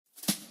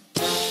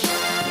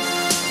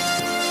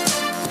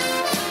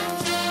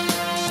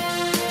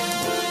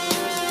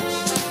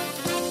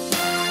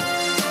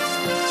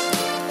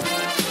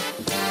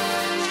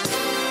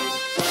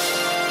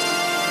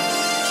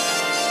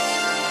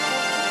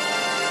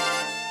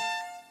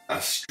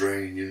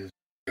Australia's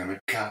gonna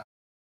cut.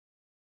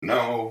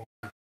 No.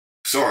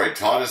 Sorry,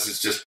 Titus,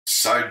 it's just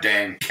so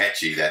damn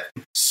catchy, that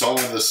song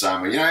of the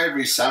summer. You know,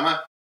 every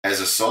summer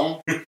has a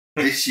song.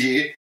 This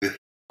year, the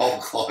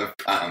old Clive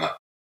Palmer,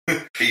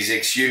 he's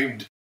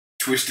exhumed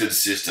Twisted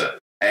Sister.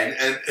 And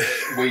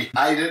we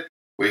hate it.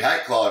 We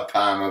hate Clive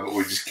Palmer, but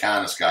we just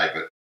can't escape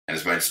it. And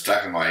it's been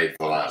stuck in my head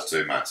for the last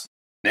 2 months.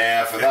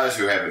 Now, for those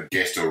who haven't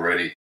guessed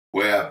already,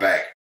 we are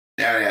back.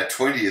 Now in our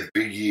 20th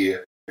big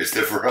year, it's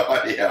the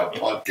Variety Hour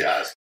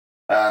podcast.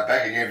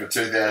 Back again for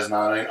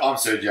 2019. I'm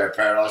Sergio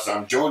Paradise.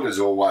 I'm joined as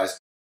always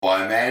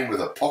by a man with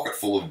a pocket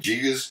full of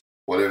jiggers,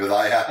 whatever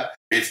they are.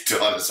 It's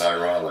Titus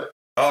O'Reilly.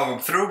 Oh, I'm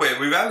thrilled.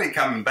 We've only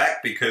come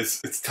back because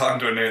it's time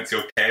to announce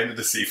your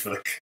candidacy for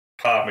the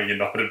Palmer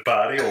United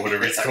Party, or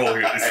whatever he's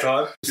calling it this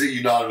time. Is it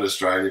United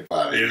Australia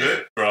Party? Is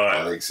it? Right.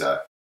 I think so.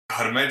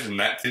 I'd imagine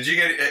that. Did you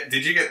get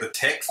the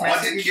text message?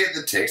 I didn't get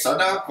the text. I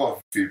know quite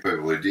a few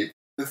people who did.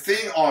 The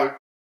thing I'm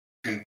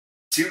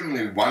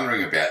continually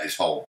wondering about this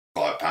whole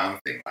Clive Palmer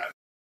thing,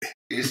 mate,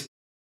 is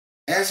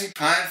how's he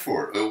paying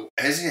for it? Or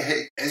has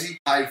he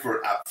paid for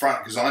it up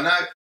front? Because I know,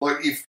 like,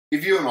 if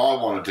you and I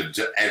wanted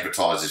to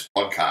advertise this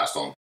podcast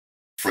on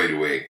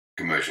free-to-air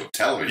commercial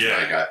television,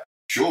 they go,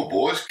 sure,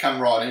 boys,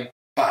 come right in,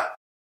 but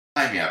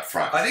pay me up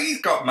front. I think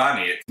he's got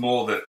money. It's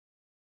more that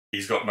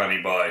he's got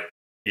money by...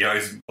 He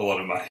owes a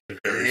lot of money to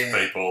various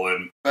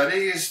people. But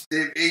he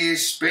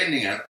is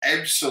spending an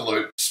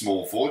absolute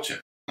small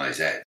fortune on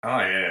his ads. Oh,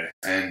 yeah.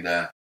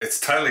 And... it's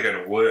totally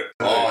going to work.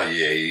 Too. Oh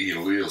yeah,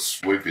 he'll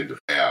swoop into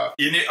power.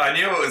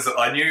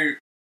 I knew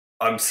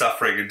I'm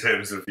suffering in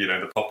terms of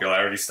the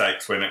popularity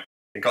stakes when it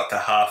got to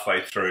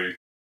halfway through,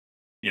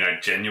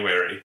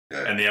 January,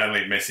 and the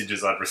only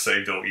messages I'd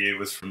received all year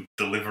was from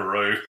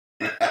Deliveroo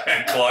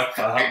and Clive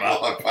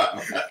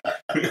Palmer.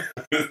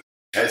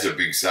 That's a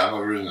big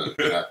summer, isn't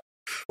it?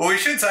 Well, we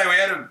should say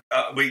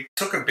we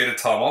took a bit of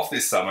time off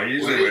this summer.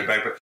 Usually we're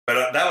back,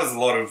 but that was a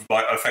lot of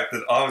the fact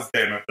that I was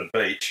down at the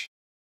beach,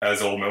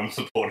 as all Melbourne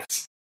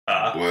supporters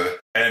are.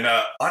 And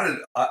I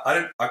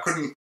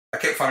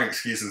kept finding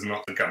excuses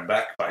not to come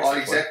back, basically. Oh,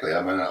 exactly.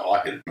 I mean,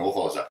 I headed north. I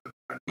was up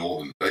at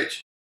Northern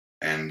Beach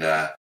and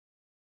up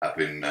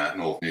in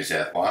North New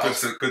South Wales.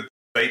 Some good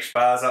beach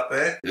bars up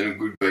there? Yeah,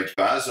 good beach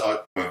bars.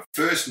 My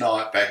first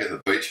night back at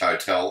the beach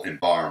hotel in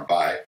Byron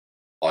Bay,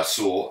 I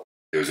saw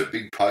there was a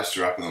big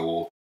poster up on the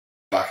wall,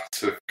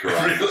 buckets of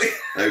Coronas. Really?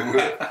 They were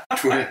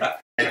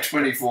at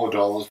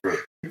 $24 for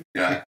it,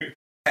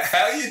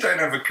 How you don't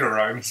have a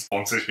Corona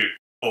sponsorship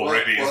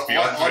already is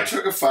beyond me. I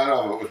took a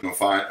photo of it with my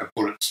phone and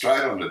put it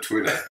straight onto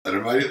Twitter, and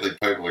immediately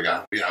people are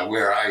going,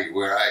 where are you?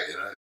 Where are you?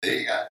 There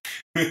you go.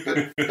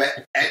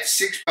 But at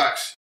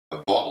 $6 a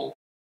bottle,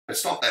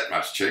 it's not that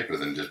much cheaper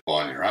than just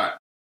buying your own.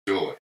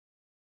 Sure.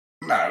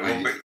 No,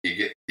 you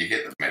get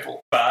the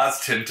metal. Bars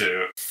tend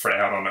to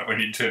frown on it when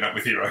you turn up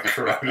with your own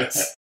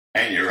Coronas.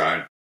 And your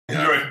own.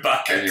 Your own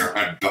bucket. And your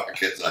own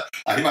bucket. So,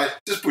 hey, mate,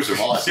 just put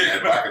some ice in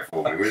that bucket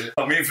for me, will you?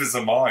 I'm in for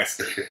some ice.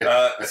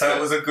 So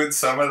it was a good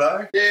summer,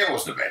 though? Yeah, it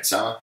wasn't a bad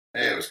summer.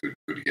 Yeah, it was good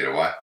to get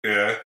away.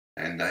 Yeah.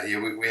 And,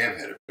 we have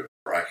had a bit of a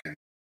break.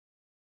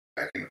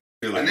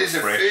 And there's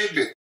fresh. A fair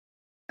bit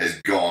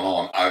has gone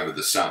on over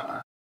the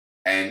summer.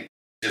 And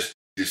just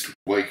this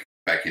week,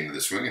 back into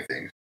the swing of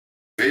things,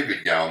 a fair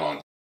bit going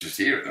on just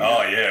here at the moment.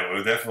 Oh, yeah,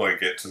 we'll definitely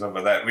get to some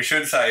of that. We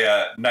should say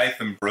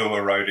Nathan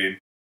Brewer wrote in,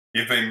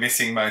 "You've been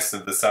missing most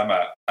of the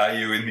summer. Are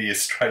you in the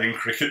Australian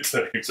cricket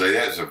team?" So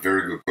that's a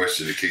very good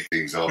question to kick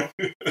things off.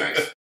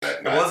 Thanks.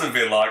 It was a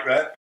bit like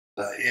that.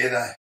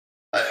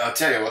 I'll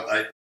tell you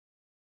what,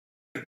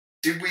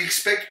 did we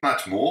expect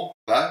much more,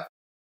 though?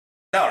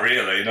 Not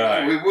really,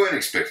 no. We weren't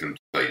expecting them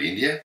to beat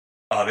India.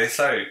 Oh, they're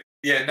so...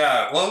 Yeah,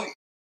 no. Well,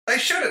 they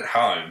should at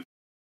home.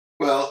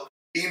 Well,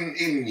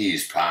 in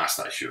years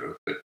past they should have,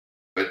 but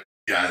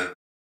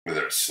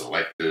whether it's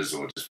selectors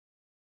or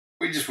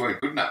we just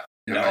weren't good enough.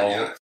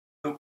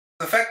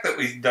 The fact that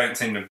we don't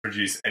seem to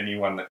produce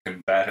anyone that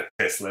can bat at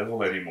test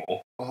level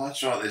anymore. Well,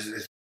 that's right.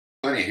 There's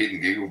plenty of hit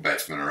and giggle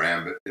batsmen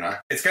around,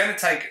 but, It's going to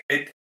take...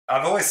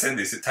 I've always said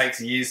this. It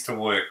takes years to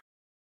work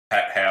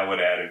Pat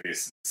Howard out of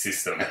this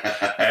system.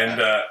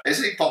 And has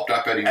he popped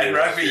up anymore? And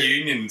rugby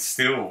union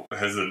still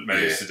hasn't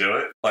managed to do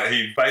it. Like,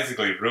 he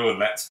basically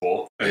ruined that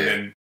sport. And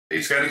then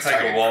it's going to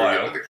take a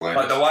while.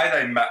 Like, the way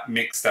they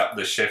mixed up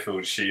the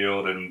Sheffield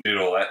Shield and did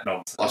all that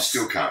nonsense. I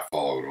still can't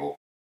follow it all.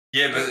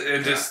 Yeah, but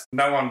it just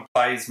no one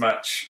plays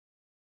much.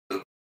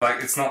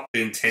 Like, it's not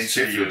the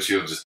intensity. Sheffield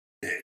Shield just...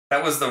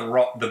 That was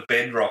the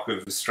bedrock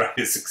of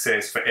Australia's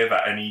success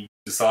forever, and he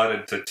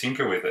decided to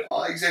tinker with it.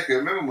 Oh, exactly. I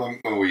remember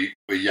when we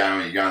were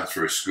young and you're going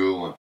through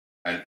school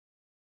and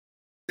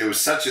there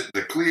was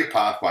the clear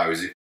pathway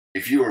was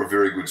if you were a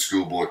very good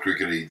schoolboy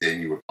cricketer, then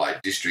you would play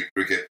district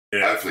cricket,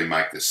 hopefully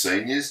make the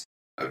seniors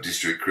of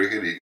district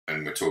cricket,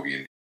 and we're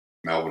talking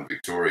Melbourne,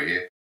 Victoria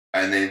here,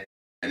 and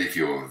if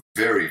you were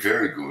very,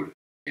 very good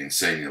in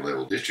senior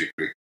level district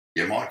cricket,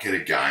 you might get a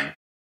game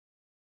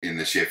in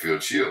the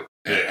Sheffield Shield,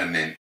 and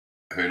then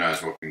who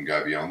knows what can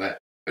go beyond that.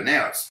 But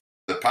now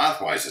the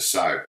pathways are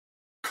so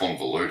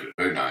convoluted.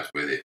 Who knows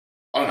where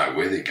I don't know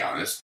where they're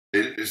going.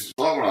 It's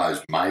like one of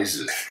those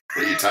mazes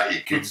that you take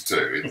your kids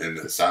to in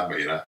the summer,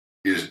 you know.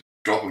 You just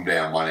drop them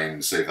down one end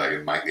and see if they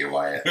can make their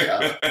way out the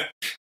other.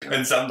 You know?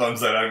 And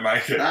sometimes they don't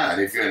make it. No,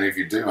 and if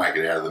you do make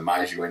it out of the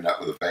maze, you end up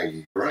with a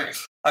baggy green.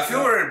 I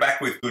feel we're back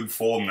with good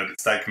form that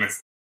it's taken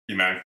us,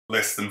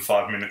 less than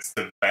 5 minutes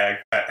to bag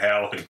Pat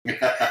Howard.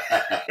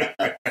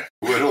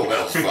 When all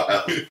else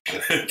fails.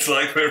 It's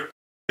like we're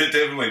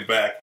definitely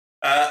back.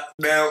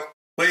 Now,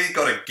 we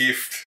got a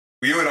gift.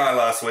 You and I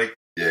last week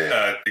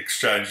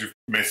exchanged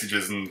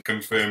messages and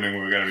confirming we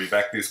were going to be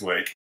back this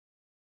week.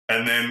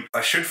 And then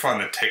I should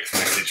find the text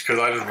message because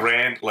I just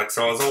ran,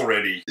 so I was all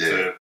ready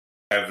to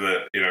have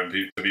to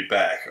be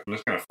back. I'm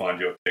just going to find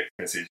your text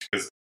message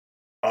because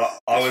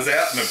I was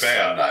out and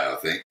about Sunday, I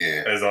think,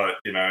 as I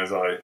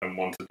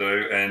want to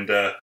do, and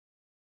I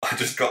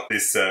just got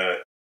this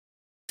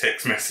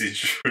text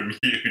message from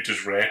you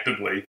just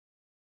randomly.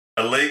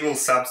 Illegal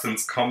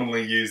substance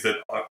commonly used at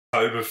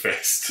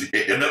Oktoberfest.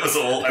 Yeah. And that was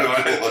all.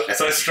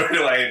 So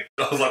straight away,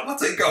 I was like,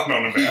 what's he going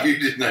on about? You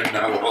didn't even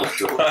know what I was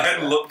talking about. I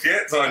hadn't looked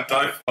yet, so I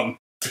dove on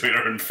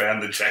Twitter and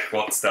found the Jack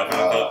Watt stuff. And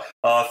I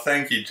thought,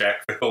 thank you,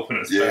 Jack, for helping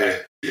us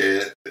back.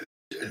 Yeah.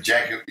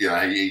 Jack,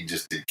 he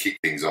just did kick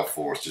things off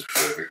for us just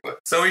perfectly.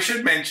 So we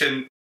should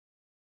mention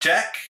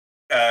Jack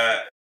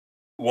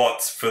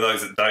Watts, for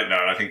those that don't know,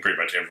 and I think pretty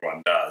much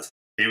everyone does,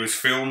 he was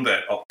filmed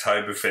at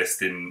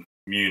Oktoberfest in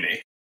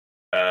Munich.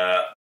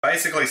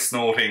 Basically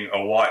snorting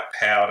a white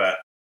powder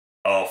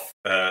off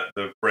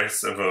the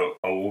breasts of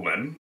a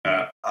woman,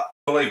 I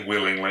believe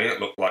willingly, it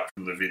looked like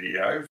from the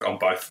video, on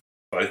both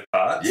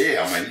parts.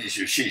 Yeah, I mean,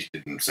 she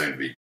didn't seem to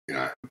be,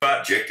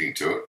 objecting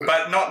to it.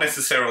 But not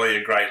necessarily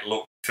a great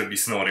look to be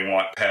snorting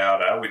white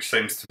powder, which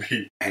seems to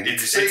be...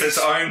 It's its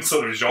own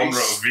sort of genre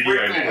of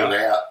video now.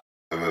 It out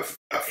of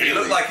he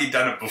looked like he'd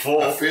done it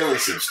before. A fairly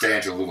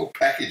substantial little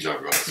package,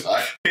 I've got to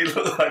say. He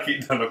looked like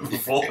he'd done it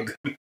before, didn't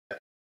he?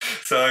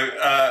 So,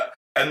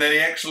 and then he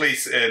actually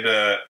said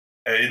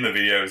in the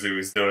video as he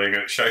was doing it,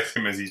 it shows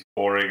him as he's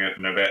pouring it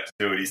and about to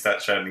do it, he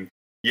starts shouting,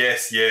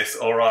 yes,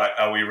 all right,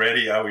 are we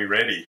ready?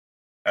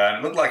 And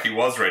it looked like he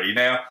was ready.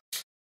 Now,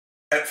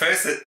 at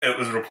first it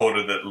was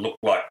reported that it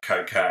looked like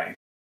cocaine.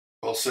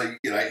 Well, see,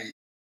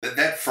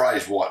 that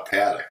phrase white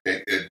powder,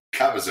 it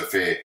covers a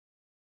fair,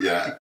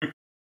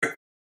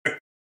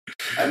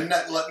 and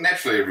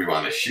naturally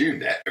everyone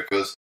assumed that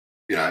because,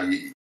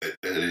 it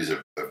is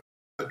a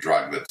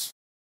drug that's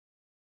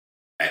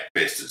at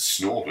best it's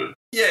snorted.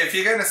 Yeah, if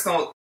you're going to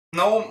snort,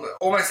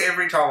 almost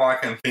every time I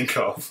can think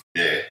of,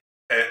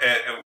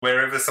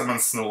 wherever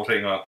someone's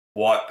snorting a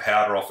white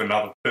powder off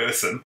another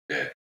person,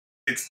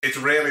 it's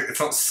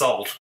not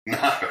salt.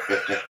 No,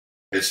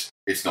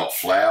 it's not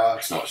flour,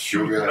 it's not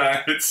sugar.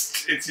 No,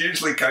 it's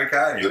usually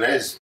cocaine. But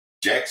as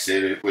Jack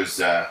said, it was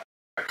a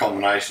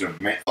combination of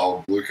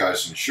methyl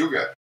glucose and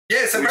sugar.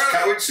 Yeah, so which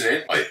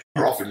coincidentally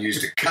are often used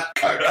to cut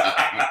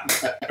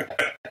cocaine.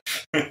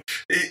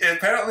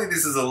 Apparently,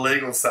 this is a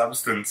legal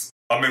substance.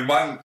 I mean,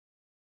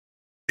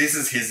 this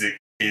is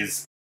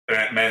his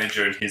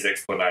manager and his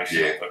explanation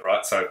of it,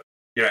 right? So,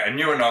 and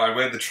you and I,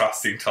 we're the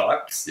trusting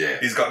types. Yeah.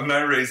 He's got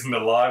no reason to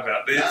lie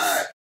about this.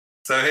 No.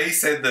 So he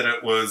said that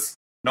it was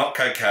not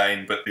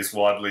cocaine, but this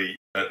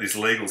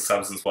legal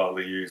substance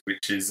widely used,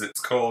 which is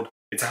it's a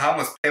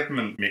harmless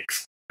peppermint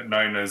mix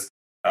known as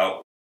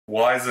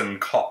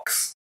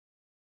Weizen-Cox.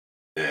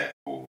 Yeah,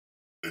 well,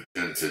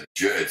 it's a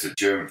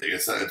German thing.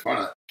 It's one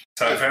of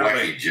those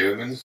wacky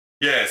Germans.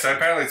 Yeah, so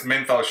apparently it's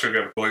menthol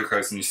sugar,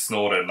 glucose, and you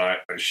snort it, and I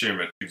assume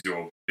it gives you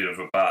a bit of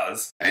a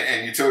buzz.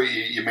 And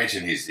you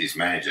mentioned his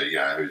manager,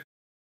 who's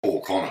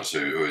Paul Connors,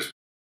 who is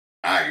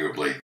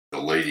arguably the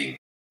leading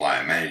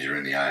player manager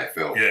in the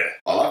AFL. Yeah.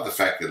 I love the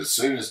fact that as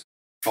soon as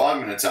 5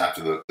 minutes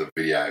after the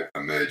video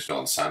emerged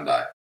on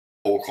Sunday,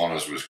 Paul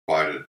Connors was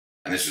quoted,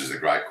 and this was a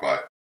great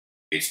quote,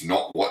 "It's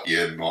not what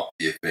you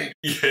think."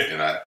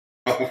 Yeah.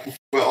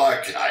 Well,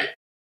 okay.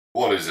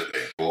 What is it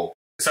then, Paul?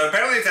 So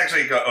apparently it's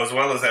actually got, as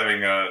well as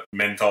having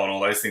menthol and all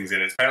those things in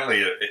it,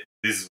 apparently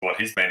this is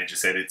what his manager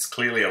said, it's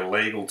clearly a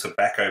legal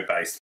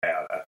tobacco-based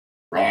powder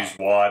used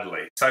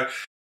widely. So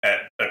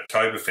at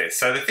Oktoberfest.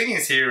 So the thing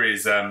is here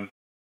is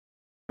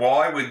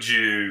why would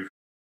you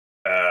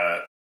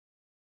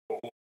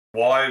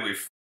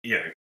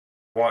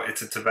why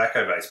it's a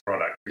tobacco-based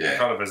product. Yeah.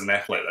 Kind of as an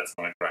athlete, that's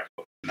not a great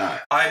look. No.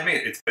 I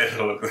admit it's better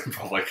to look than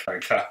probably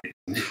cocaine.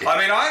 Yeah. I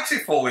mean, I actually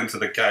fall into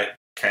the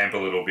camp a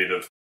little bit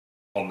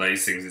on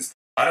these things. Is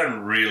I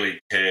don't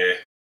really care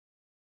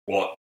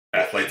what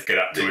athletes get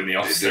up to in the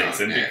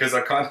off-season because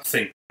I kind of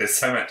think there's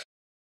so much...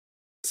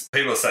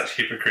 People are such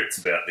hypocrites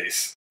about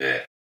this. Yeah.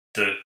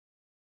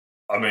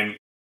 I mean,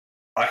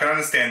 I can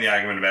understand the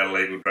argument about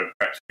illegal drug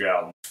practice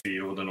out on the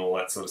field and all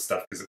that sort of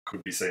stuff because it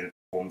could be seen as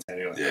performance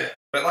anyway. Yeah.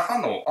 But like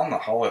on the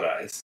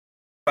holidays,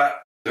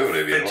 but for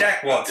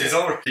Jack Watts, he's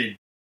already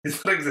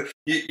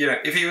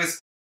if he was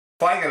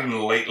playing at an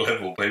elite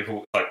level,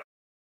 people like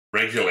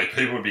regularly,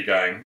 people would be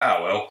going,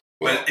 "Oh well,"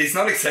 but he's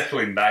not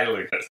exactly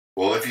nailing it.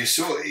 Well, if you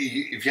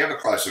have a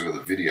close look at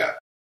the video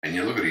and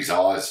you look at his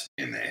eyes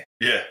in there,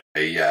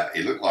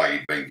 he looked like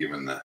he'd been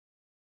given the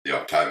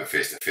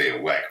Oktoberfest a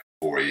fair whack.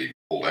 before he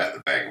pulled out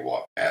the bag of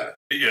white powder.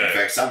 Yeah. In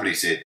fact, somebody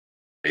said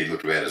he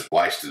looked about as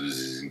wasted as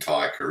his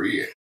entire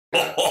career.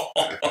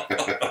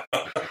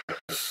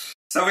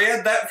 So we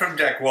had that from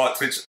Jack Watts,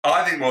 which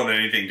I think more than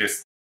anything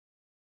just,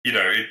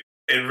 it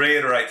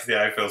reiterates the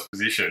AFL's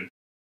position.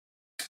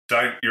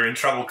 You're in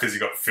trouble because you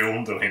got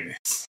filmed doing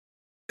this,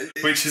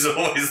 which is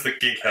always the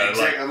kicker.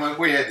 Exactly. I mean,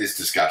 we had this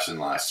discussion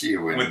last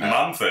year with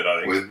Mumford,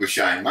 I think. With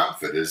Shane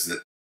Mumford, is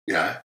that,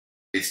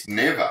 it's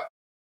never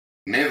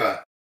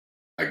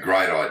a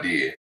great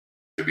idea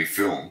to be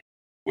filmed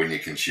when you're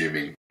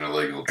consuming an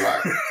illegal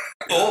drug.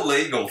 Or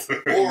legal.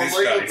 Or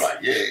illegal drug,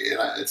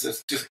 yeah.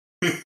 It's just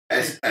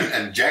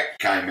and Jack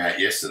came out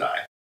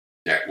yesterday,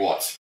 Jack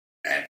Watts,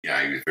 and he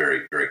was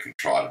very, very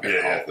contrite about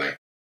the whole thing.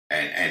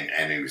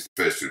 And he was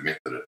the first to admit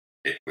that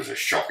it was a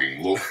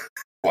shocking look,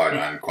 quote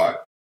unquote.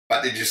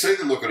 But did you see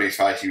the look on his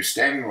face? He was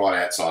standing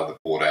right outside the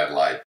Port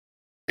Adelaide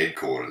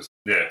headquarters.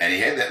 Yeah. And he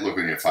had that look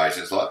on his face.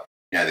 It's like,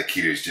 the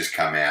kid who's just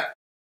come out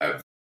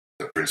of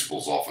the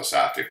principal's office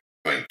after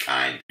being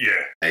caned.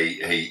 Yeah.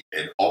 He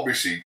had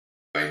obviously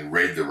been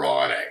read the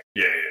riot act.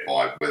 Yeah.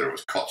 By whether it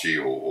was Kochi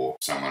or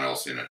someone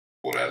else in it,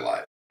 Port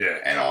Adelaide. Yeah.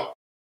 And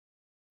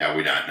now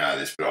we don't know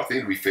this, but I think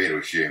it'd be fair to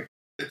assume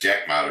that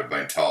Jack might have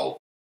been told,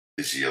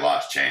 this is your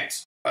last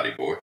chance, buddy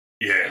boy.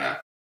 Yeah.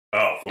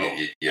 Oh, well.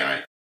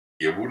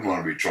 You wouldn't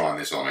want to be trying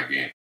this on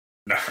again.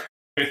 No.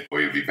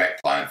 Or you'll be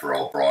back playing for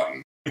old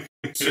Brighton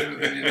sooner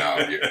than you know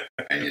it.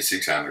 And your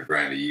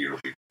 $600,000 a year will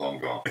be long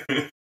gone.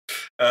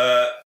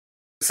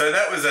 So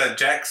that was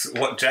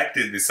what Jack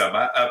did this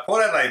summer.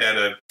 Port Adelaide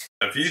had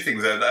a few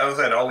things. They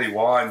also had Ollie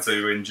Wines,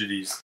 who injured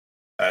his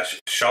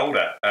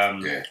shoulder.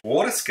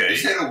 Water ski.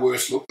 Is that a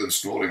worse look than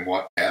snorting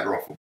white powder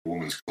off a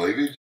woman's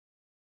cleavage?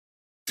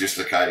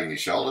 Dislocating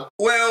his shoulder?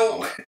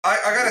 Well,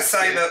 I got to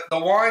say that the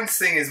Wines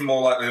thing is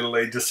more likely to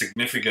lead to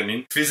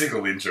significant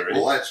physical injury.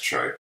 Well, that's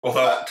true.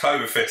 Although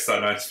Oktoberfest, I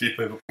know a few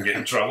people can get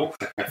in trouble.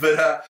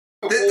 But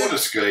water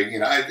skiing,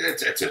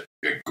 it's a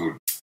good, good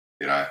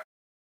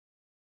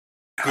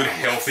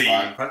healthy.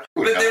 But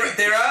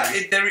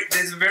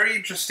there's a very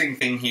interesting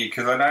thing here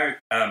because I know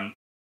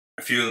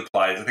a few of the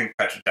players. I think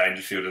Patrick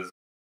Dangerfield at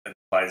the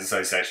Players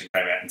Association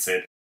came out and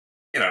said,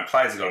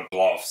 players have got to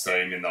blow off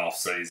steam in the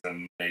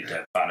off-season, need to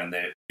have fun, and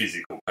they're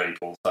physical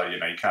people, so, you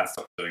can't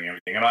stop doing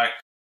everything. And I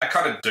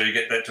kind of do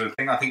get that to a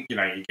thing. I think, you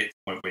get to the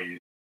point where you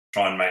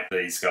try and make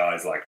these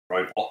guys like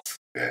robots,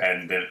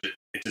 and then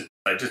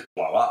they just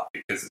blow up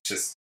because it's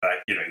just,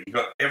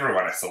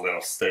 everyone has to let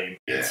off steam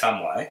in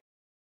some way.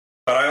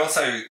 But I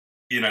also,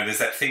 there's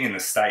that thing in the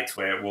States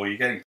where, you're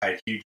getting paid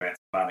huge amounts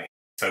of money.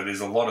 So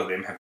there's a lot of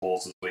them have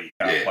clauses where you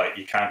can't play,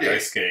 you can't go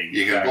skiing.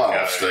 You can blow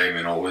off steam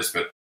and all this,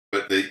 but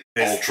the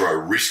ultra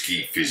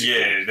risky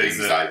physical things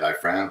they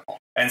frown upon.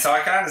 And so I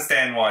can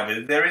understand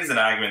why there is an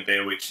argument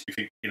there, which if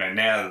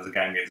now that the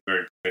game gets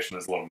very professional,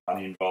 there's a lot of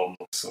money involved and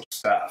all this sort of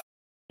stuff.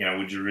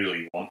 Would you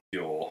really want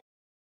your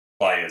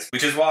players?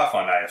 Which is why I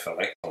find AFL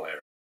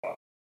hilarious.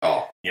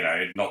 Not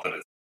that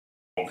it's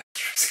probably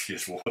as risky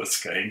as water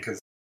skiing because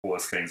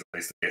water skiing is at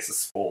least I guess a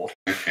sport.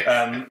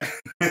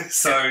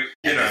 So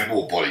there's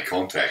more body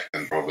contact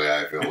than probably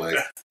AFL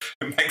is.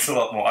 It makes a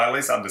lot more. I at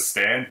least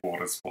understand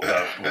water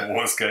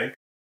skiing.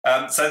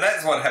 So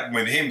that's what happened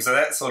with him. So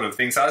that sort of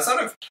thing. So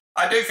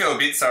I do feel a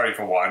bit sorry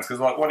for Wines because,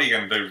 what are you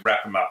going to do?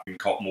 Wrap him up in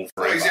cotton wool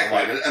forever?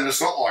 Exactly. And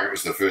it's not like it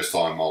was the first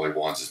time Ollie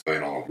Wines has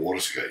been on a water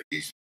ski.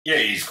 He's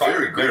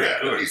very good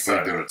at it. He's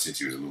been doing it since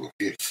he was a little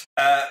kid.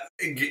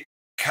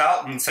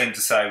 Carlton seemed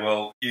to say,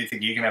 well, you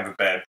think you can have a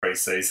bad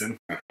pre-season?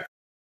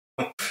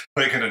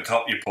 We're going to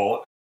top your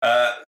Port.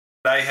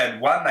 They had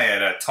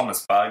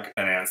Thomas Bugg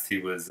announced he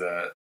was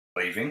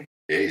leaving.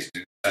 Yeah, he's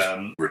just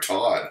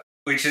retired.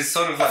 Which is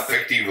sort of like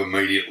effective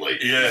immediately.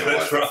 Yeah,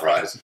 that's right.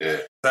 Phrase.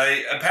 Yeah.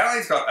 Apparently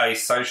he's got a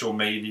social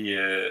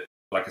media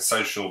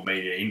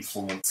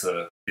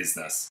influencer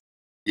business.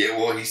 Yeah,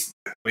 well, he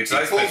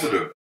calls it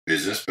a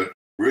business, but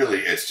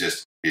really it's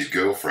just his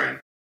girlfriend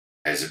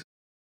has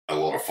a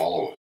lot of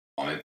followers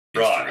on Instagram.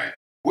 Right.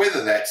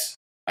 Whether that's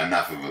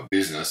enough of a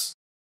business,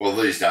 well,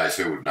 these days,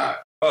 who would know?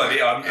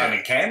 And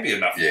it can be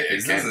enough of a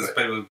business. There's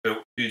people who've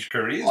built huge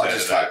careers. I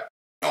just hope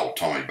old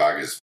Tommy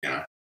Buggers,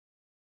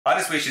 I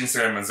just wish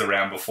Instagram was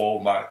around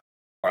before my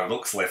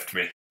looks left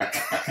me.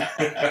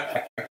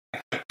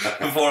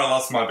 Before I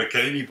lost my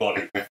bikini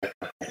body.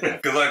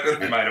 Because I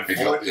could have made a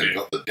fortune. You've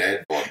got the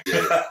dad bod,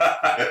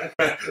 yeah.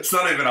 It's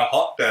not even a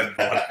hot dad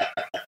bod.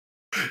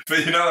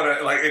 But you know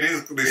what, it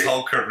is this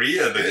whole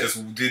career that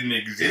just didn't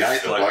exist. It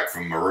ain't the bloke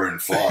from Maroon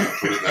 5,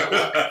 put it that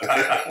way.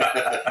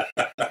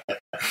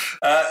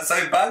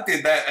 So Bug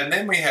did that, and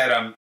then we had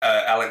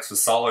Alex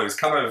Fasolo, who's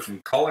come over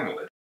from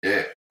Collingwood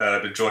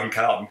to join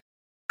Carlton.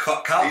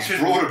 He's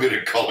brought a bit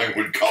of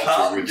Collingwood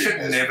culture with him.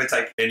 Should never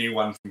take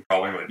anyone from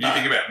Collingwood. You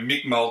think about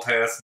Mick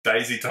Malthouse,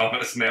 Daisy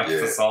Thomas, now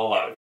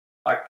Fasolo.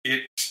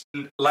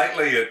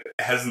 Lately it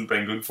hasn't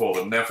been good for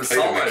them. Now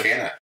Fasolo, Peter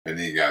McKenna, and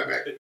then you go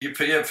back.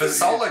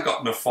 Fasolo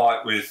got in a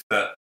fight with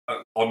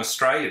on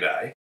Australia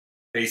Day.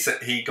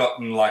 He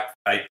got in a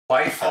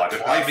play fight.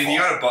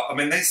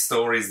 These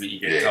stories that you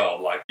get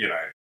told,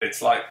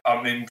 it's like,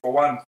 for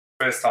one,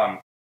 first time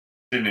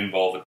didn't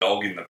involve a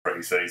dog in the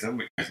pre-season,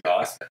 which is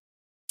nice.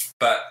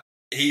 But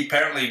they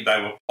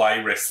were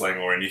play wrestling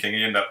or anything.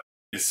 He ended up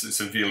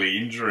severely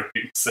injuring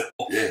himself.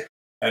 Yeah.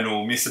 And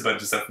will miss a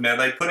bunch of stuff. Now,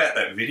 they put out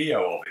that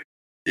video of it.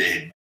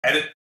 Yeah. And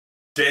it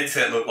dead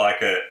set looked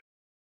like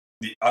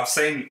I've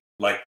seen,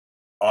 like,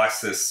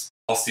 ISIS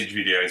hostage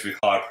videos with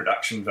high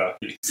production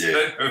values. Yeah.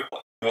 I don't know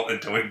what they're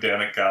doing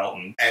down at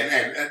Carlton.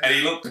 And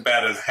he looked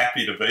about as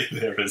happy to be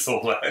there as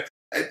all that.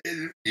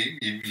 You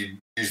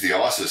use the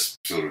ISIS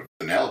sort of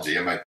analogy.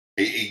 I mean,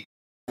 he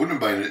wouldn't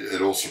have been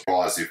at all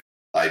surprised if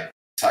they'd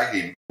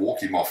taken him,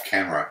 walked him off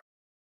camera,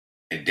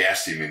 and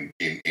doused him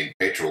in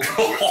petrol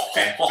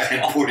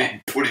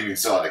and put him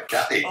inside a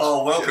cage.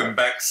 Oh, welcome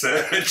back,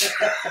 Serge.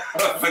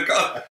 I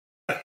forgot.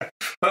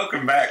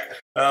 Welcome back.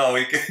 Oh,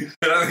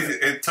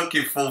 it took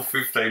you full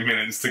 15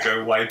 minutes to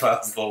go way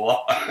past the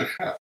line.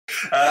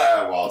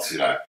 Well,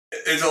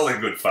 it's all in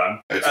good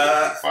fun. It's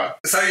all in good fun.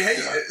 So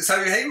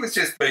he was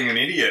just being an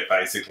idiot,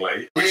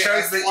 basically. Which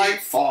shows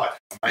that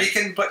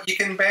you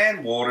can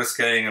ban water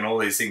skiing and all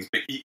these things,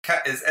 but you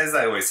can't, as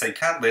they always say, you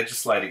can't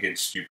legislate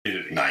against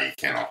stupidity. No, you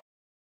cannot.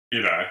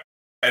 You know.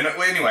 And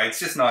anyway, it's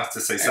just nice to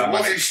see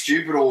someone. Was it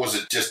stupid or was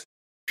it just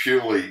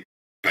purely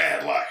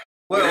bad luck?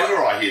 Well,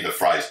 whenever I hear the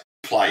phrase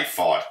 "play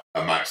fight"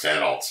 amongst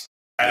adults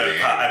at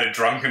a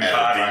drunken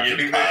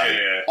party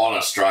on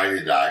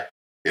Australia Day,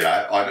 you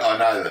know, I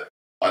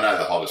know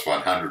the hottest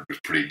 100 was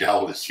pretty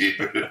dull this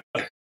year.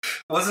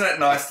 Wasn't it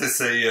nice to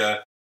see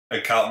a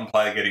Carlton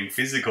player getting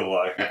physical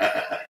though?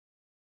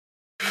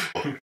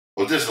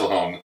 Well, just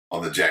on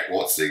the Jack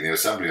Watts thing, there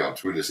was somebody on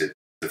Twitter said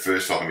the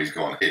first time he's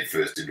gone head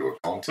first into a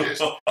contest.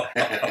 So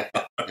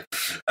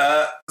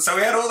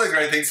we had all the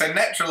great things. So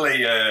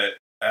naturally,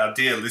 our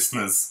dear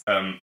listeners,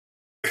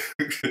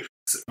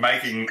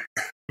 making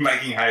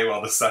hay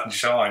while the sun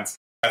shines,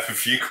 have a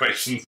few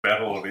questions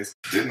about all of this.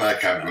 Didn't they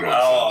come good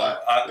on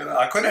Sunday?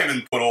 I couldn't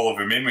even put all of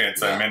them in. We had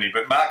so many.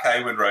 But Mark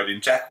Hayward wrote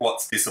in, Jack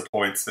Watts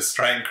disappoints,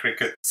 Australian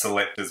cricket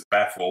selectors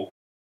baffle,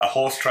 a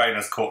horse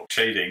trainer's caught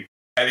cheating.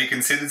 Have you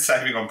considered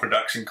saving on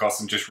production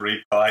costs and just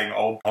replaying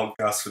old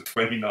podcasts for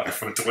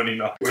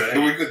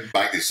 2019? We could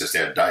make this just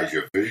our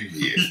deja vu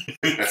here.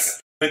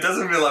 It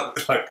doesn't feel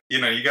like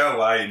you go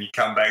away and you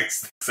come back.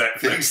 It's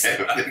the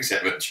exact things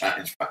haven't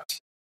changed much.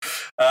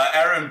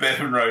 Aaron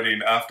Bevan wrote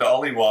in, after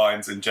Ollie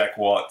Wines and Jack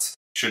Watts,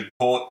 should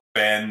Port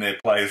ban their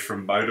players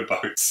from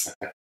motorboats?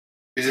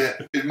 Is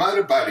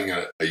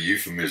motorboating a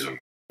euphemism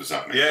for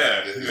something?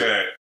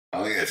 Yeah.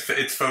 I think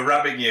it's for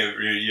rubbing your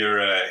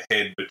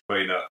head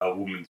between a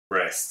woman's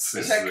breasts.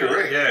 Is that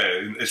correct?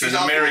 Yeah, it's an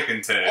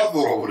American term. I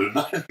thought I would have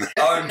known that.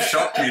 I'm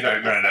shocked you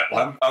don't know that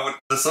one.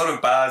 The sort of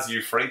bars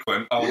you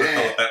frequent, I would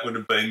have thought that would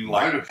have been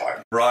like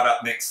right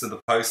up next to the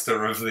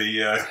poster of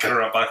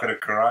the bucket of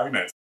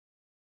Coronas.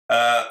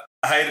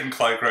 Hayden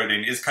Cloak wrote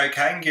in, is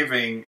cocaine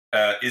giving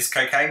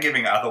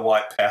other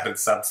white powdered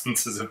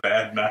substances a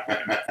bad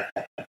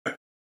name?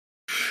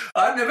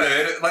 I've never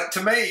heard it. Like,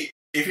 to me,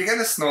 if you're going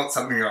to snort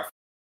something up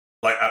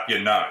your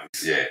nose,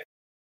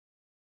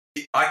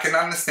 I can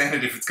understand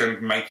it if it's going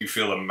to make you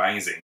feel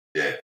amazing.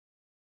 Yeah.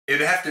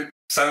 It'd have to.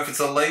 So if it's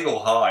a legal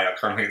high, I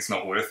kind of think it's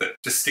not worth it.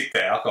 Just stick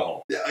to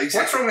alcohol. Yeah, exactly.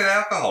 What's wrong with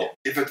alcohol?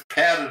 If it's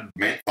powdered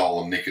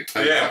menthol and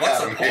nicotine, what's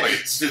the point?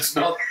 It's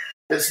not.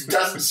 It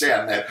doesn't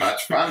sound that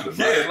much fun to me.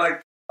 Yeah,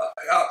 like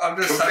I'm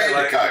just saying,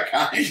 like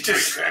cocaine, you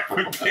just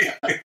would be.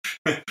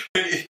 I'm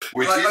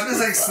just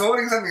saying,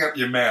 snorting something up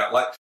your mouth,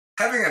 like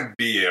having a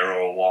beer or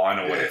a wine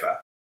or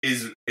whatever,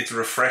 it's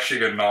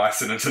refreshing and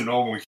nice, and it's a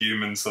normal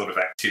human sort of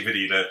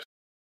activity to,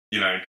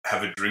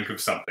 have a drink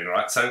of something,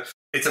 right? So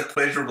it's a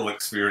pleasurable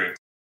experience.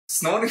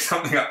 Snorting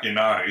something up your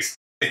nose,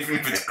 even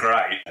if it's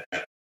great,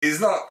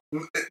 is not.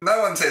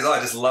 No one says,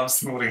 I just love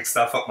snorting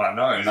stuff up my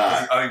nose. No.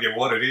 I don't get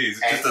what it is.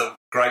 It's just a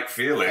great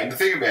feeling. And the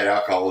thing about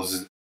alcohol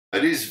is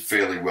it is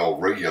fairly well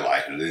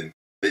regulated in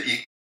that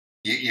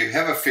you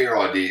have a fair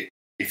idea.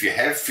 If you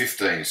have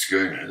 15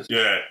 schooners,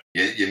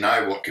 you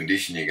know what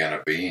condition you're going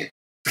to be in.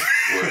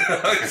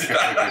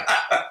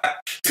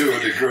 To a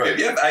degree.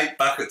 You have 8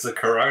 buckets of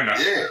Corona.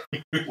 Yeah.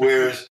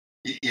 Whereas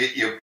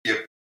your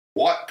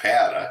white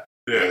powder,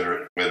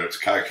 whether it's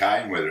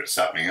cocaine, whether it's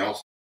something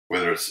else,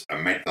 whether it's a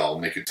menthol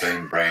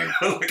nicotine brand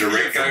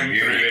direct from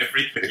Munich,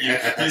 everything.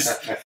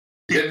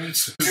 You're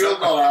still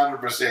not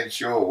 100%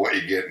 sure what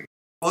you're getting.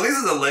 Well, this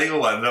is a legal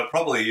one. That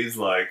probably is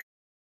like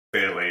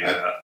fairly.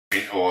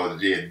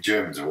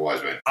 Germans have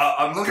always been.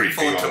 I'm looking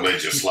forward to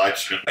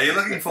legislation. Are you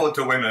looking forward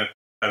to when a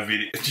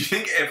video? Do you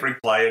think every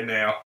player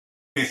now,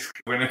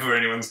 whenever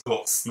anyone's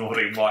caught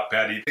snorting white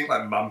powder, you think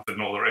like Mumford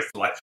and all the rest are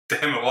like,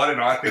 damn it, why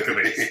didn't I think of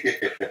this?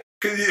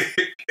 Because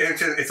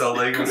it's a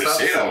legal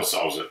substance. Could have said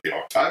I was at the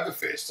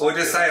Oktoberfest. Or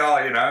just say,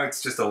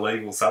 it's just a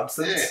legal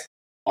substance.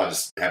 Yeah. I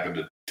just happened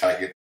to take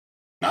it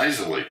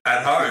nasally.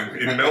 At home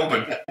in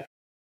Melbourne.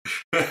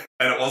 And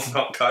it wasn't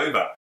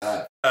October.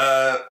 No.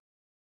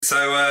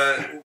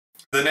 So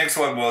the next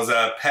one was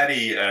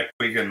Paddy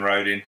Quiggin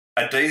wrote in,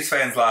 are D's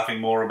fans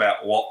laughing more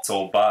about Watts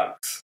or Bug?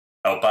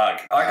 I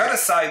got to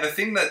say, the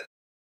thing that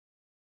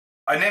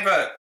I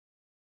got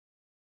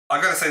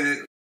to say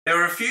that There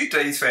were a few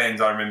D's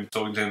fans I remember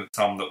talking to at the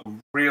time that were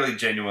really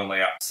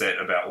genuinely upset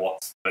about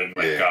what's been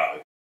let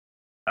go.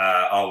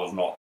 I was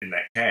not in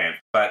that camp.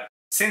 But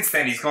since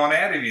then, he's gone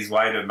out of his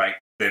way to make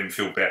them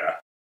feel better.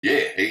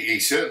 Yeah, he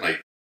certainly...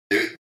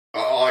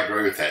 I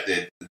agree with that.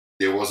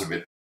 There was a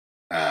bit...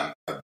 a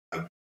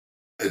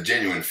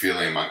genuine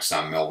feeling amongst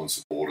some Melbourne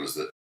supporters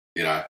that,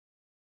 you know,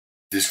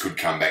 this could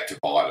come back to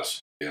bite us,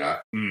 you know.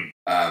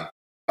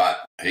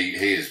 But he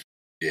is,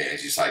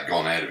 as you say,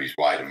 gone out of his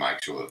way to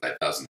make sure that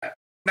doesn't happen.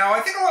 No,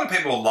 I think a lot of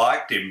people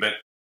liked him, but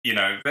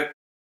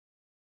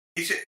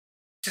he's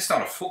just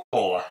not a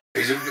footballer.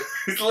 He's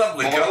a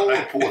lovely guy. By all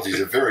reports, he's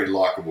a very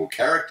likeable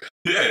character.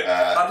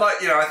 Yeah.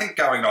 I think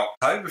going to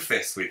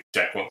Oktoberfest with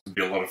Jack Watts would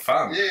be a lot of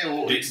fun. Yeah,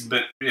 well,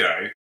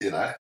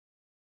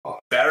 but,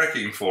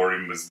 barracking for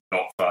him was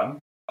not fun.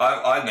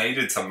 I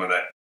needed some of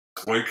that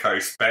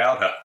glucose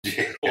powder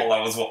while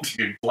I was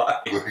watching him play.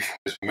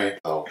 Glucose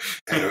menthol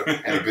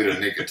and a bit of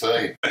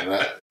nicotine.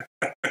 But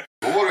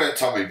what about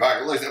Tommy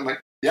Bugg? At least,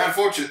 the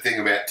unfortunate thing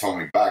about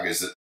Tommy Bugg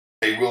is that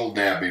he will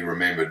now be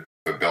remembered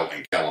for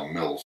belting Callum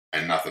Mills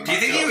and nothing. Do you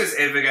think he was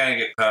ever going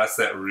to get past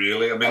that?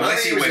 Really? I mean,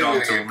 unless he went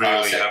on to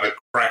really have a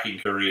cracking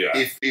career.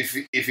 If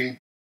he,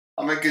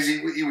 because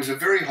he was a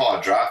very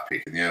high draft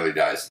pick in the early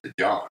days of the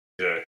Giants.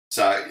 Yeah.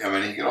 So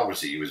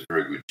he was a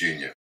very good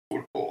junior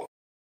footballer.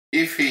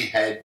 If he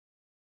had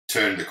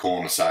turned the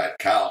corner, say at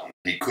Carlton,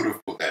 he could have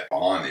put that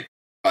behind him.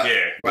 But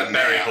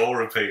Barry Hall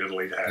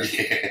repeatedly has.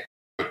 Yeah,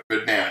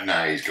 but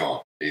now he's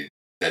gone.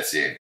 That's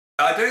the end.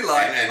 I do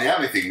like... And the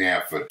only thing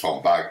now for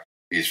Tom Bugg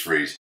is for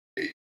his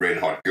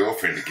red-hot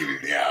girlfriend to give him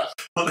the arse.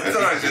 Well, that's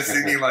what I was just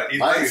thinking. Like,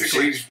 maybe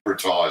she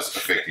retires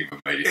effective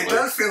immediately. It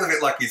does feel a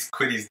bit like he's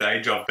quit his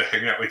day job to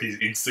hang out with his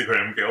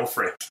Instagram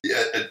girlfriend.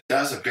 Yeah, it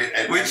does a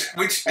bit. Which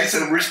is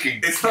a risky.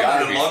 It's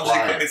not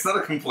illogical. It's not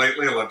a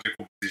completely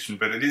illogical position,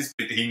 but it is a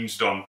bit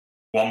hinged on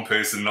one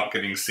person not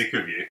getting sick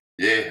of you.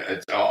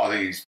 Yeah, I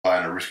think he's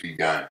playing a risky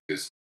game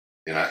because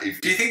do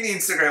you think the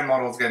Instagram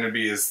model is going to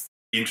be as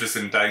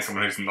interested in dating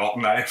someone who's not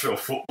an AFL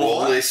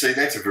footballer? Well, see,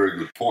 that's a very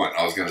good point.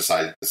 I was going to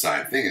say the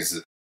same thing. Is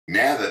that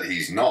now that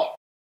he's not,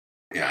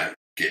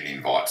 getting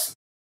invites,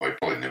 well, he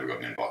probably never got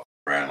an invite to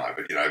Brownlow,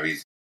 but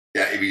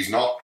if he's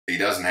not, he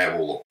doesn't have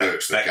all the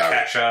perks that go.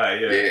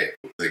 Cachet,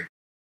 the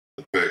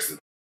perks that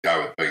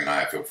go with being an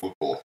AFL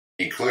footballer,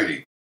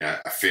 including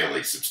a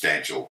fairly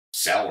substantial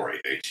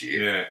salary each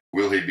year. Yeah.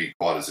 Will he be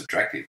quite as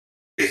attractive?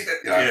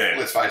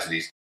 Let's face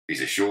it,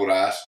 he's a short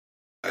ass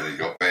and he's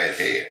got bad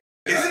hair.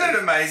 Isn't it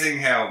amazing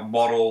how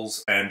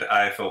models and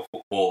AFL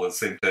footballers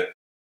seem to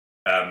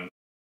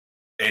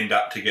end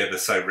up together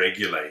so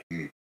regularly?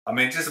 I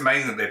mean, it's just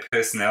amazing that their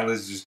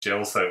personalities just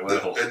gel so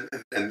well.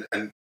 And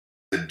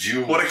the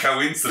dual... What a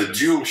coincidence. The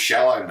dual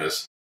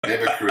shallowness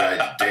never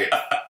creates depth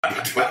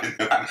between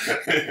them.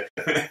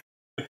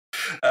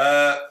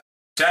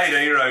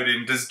 JD wrote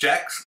in, does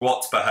Jack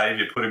Watt's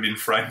behaviour put him in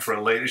frame for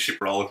a leadership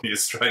role in the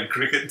Australian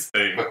cricket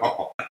team?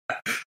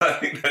 I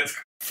think that's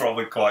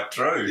probably quite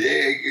true.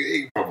 Yeah,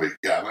 he probably...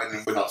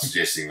 we're not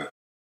suggesting that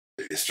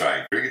the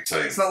Australian cricket team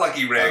it's not like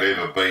he have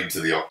ever been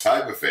to the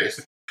Oktoberfest.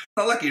 It's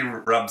not like he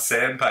rubbed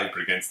sandpaper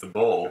against the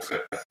ball.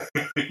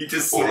 He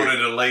just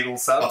snorted a legal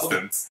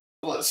substance.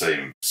 Let's see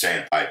him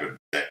sandpapered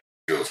that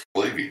girl's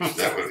cleavage.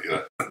 That was,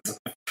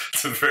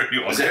 It's a very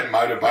odd. Is that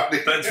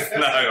motorboating?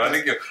 No, I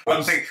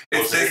think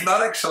there's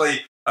not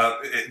actually.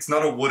 It's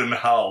not a wooden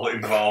hull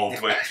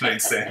involved which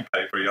needs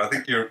sandpaper. I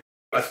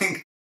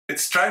think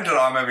it's strange that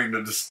I'm having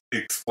to just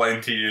explain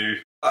to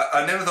you.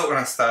 I never thought when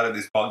I started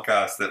this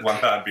podcast that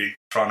one day I'd be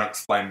trying to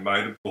explain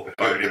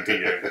motorboating to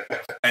you,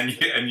 and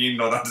you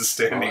not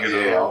understanding it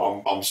at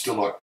all. I'm still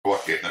not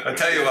quite getting it. I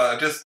tell you what,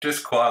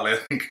 just quietly, I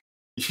think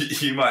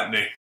you might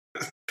need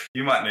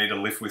a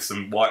lift with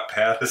some white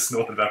powder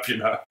snorted up your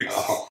nose.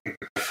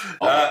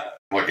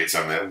 Might get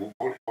some of that.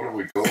 What do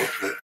we call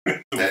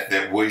it?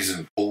 That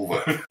wheezing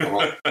pulver.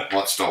 I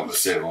might stop at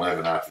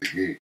 7-Eleven after the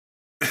gig.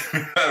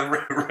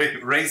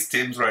 Reese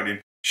Timms wrote in,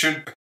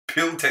 should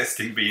pill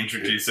testing be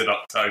introduced at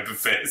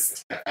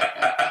Oktoberfest?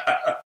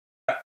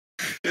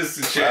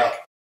 Just to check.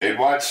 Well, it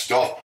won't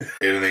stop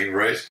anything,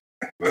 Reese.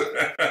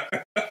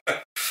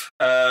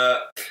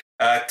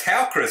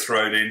 Talcris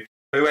wrote in,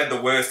 who had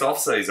the worst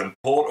off-season,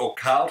 Port or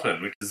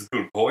Carlton, which is a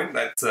good point.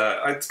 That's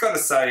it's got to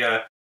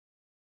say,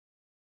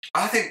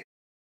 I think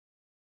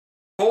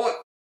Port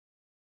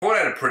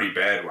had a pretty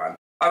bad one.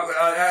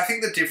 I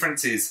think the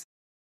difference is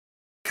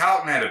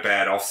Carlton had a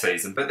bad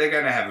off-season, but they're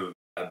going to have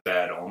a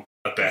bad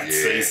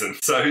season.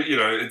 So, I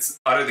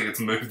don't think it's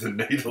moved the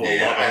needle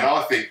a lot. And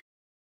I think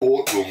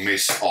Port will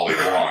miss Ollie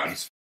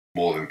Lyons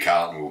more than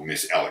Carlton will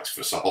miss Alex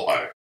Fasolo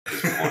at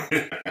this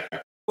point.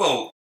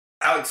 Well,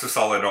 Alex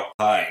Fasolo not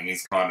playing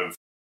is kind of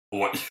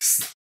what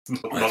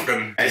you're not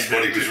going to... That's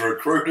what he was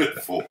recruited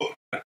for.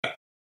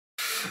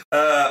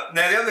 Now,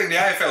 the other thing, the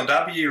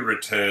AFLW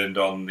returned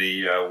on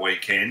the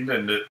weekend.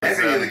 And how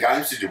many of the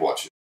games did you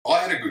watch? I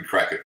had a good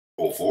crack at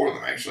all four of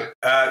them, actually.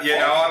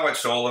 I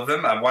watched all of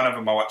them. One of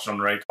them I watched on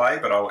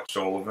replay, but I watched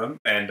all of them.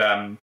 And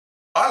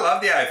I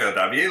love the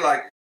AFLW.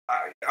 Like,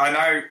 I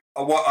know...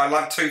 I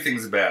love two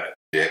things about it.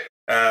 Yeah.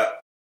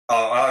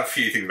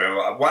 few things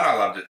about it. One, I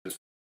loved it just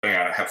being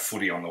able to have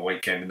footy on the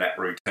weekend in that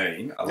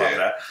routine. I love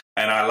that.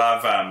 And I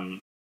love, and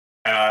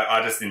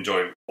I just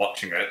enjoy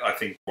watching it. I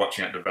think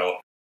watching it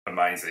develop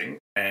amazing.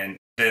 And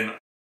then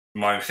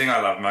my thing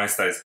I love most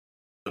is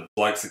the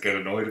blokes that get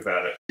annoyed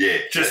about it. Yeah.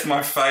 Just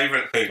my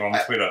favourite thing on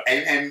Twitter.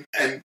 And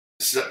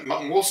so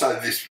more so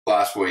this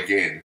last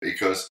weekend,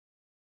 because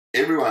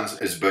everyone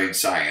has been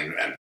saying,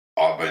 and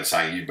I've been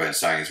saying, you've been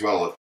saying as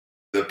well, that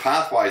the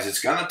pathways,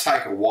 it's going to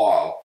take a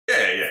while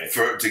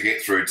for it to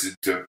get through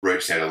to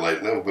reach that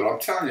elite level. But I'm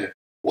telling you,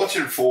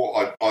 watching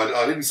four,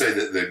 I didn't see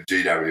the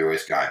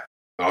GWS game,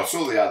 but I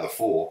saw the other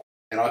four,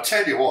 and I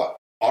tell you what,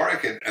 I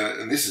reckon,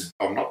 and this is,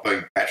 I'm not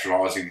being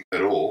patronising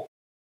at all,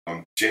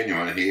 I'm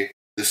genuine here,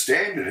 the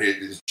standard here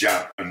has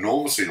jumped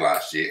enormously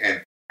last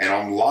year, and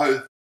I'm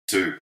loath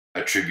to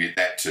attribute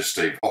that to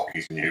Steve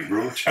Hockey's new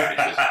rule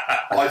changes.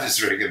 I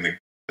just reckon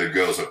the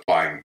girls are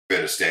playing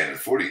better standard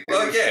footy.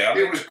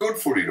 It was good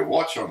footy to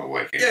watch on the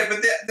weekend. Yeah,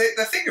 but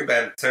the thing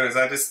about it too is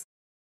I just,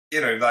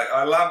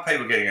 I love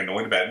people getting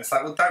annoyed about it. It's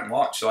like, well, don't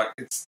watch. Like,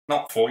 it's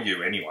not for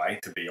you anyway,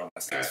 to be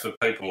honest. It's for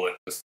people that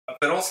just...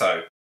 But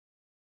also,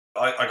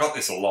 I got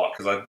this a lot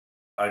because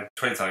I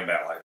tweeted something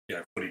about,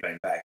 footy being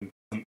back. And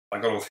I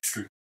got all this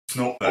good... It's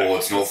not back. Oh,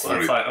 it's not footy.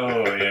 It's like,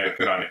 oh, yeah,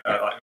 good on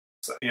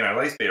you. At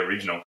least be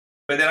original.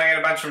 But then I get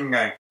a bunch of them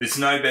going, it's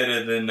no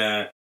better than,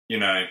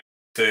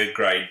 third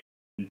grade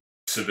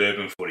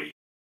suburban footy.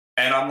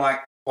 And I'm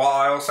like, well,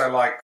 I also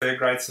like third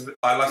grade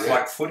I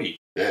like footy.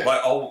 Yeah.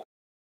 Like,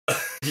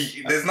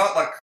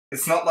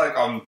 it's not like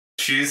I'm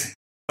choosing.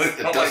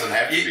 It doesn't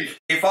have to be.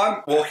 If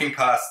I'm walking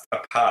past a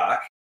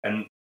park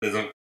and there's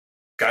a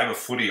game of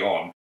footy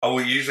on, I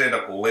will usually end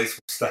up at least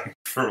staying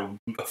for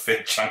a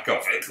fair chunk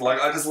of it. Like,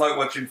 I just like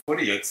watching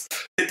footy. It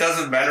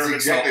doesn't matter. That's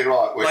exactly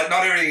right. Like,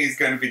 not everything is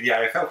going to be the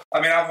AFL.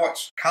 I mean, I've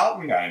watched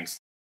Carlton games.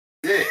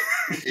 Yeah.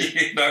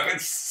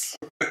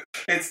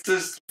 It's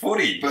just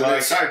footy. But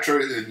it's so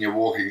true that when you're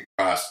walking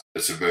past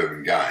a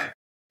suburban game,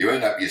 you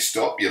end up, you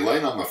stop, you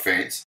lean on the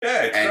fence,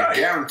 and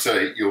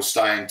guarantee you'll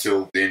stay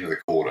until the end of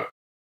the quarter.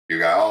 You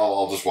go,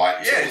 I'll just wait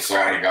until the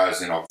siren goes,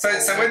 then I'll...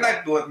 So when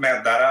they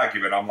mount that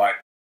argument, I'm like,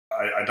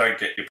 I don't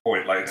get your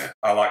point. Like,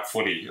 I like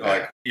footy, and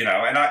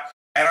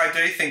I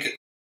do think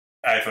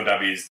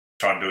AFLW is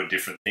trying to do a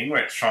different thing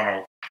where it's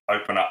trying to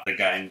open up the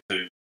game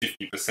to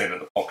 50% of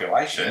the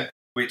population,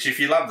 which, if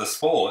you love the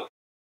sport,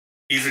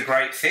 is a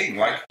great thing.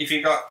 Like, if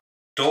you've got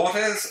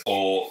daughters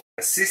or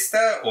a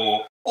sister,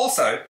 or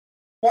also,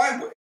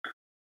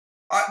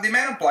 the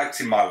amount of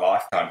blokes in my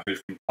lifetime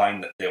who've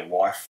complained that their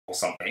wife or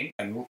something,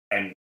 and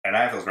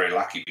AFL's very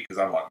lucky because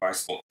unlike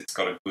most sports, it's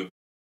got a good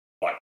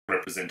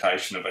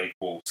representation of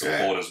equal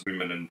supporters,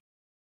 women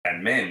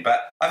and men.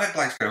 But I've had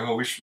blokes go,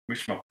 wish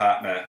my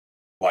partner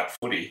liked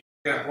footy.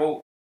 Go,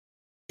 well,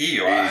 here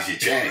you are. Here's your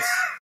chance,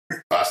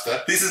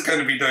 Buster. This is going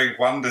to be doing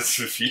wonders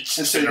for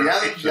future. So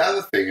the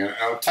other thing, and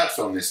I've touched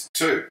on this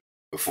too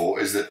before,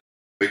 is that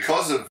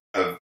because of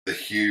the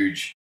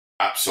huge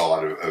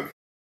upside of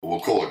we'll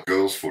call it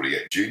girls' footy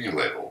at junior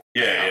level,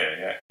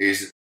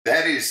 is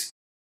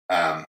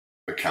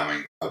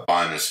becoming a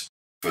bonus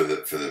for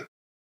the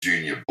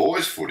junior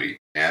boys' footy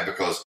now,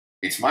 because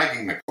it's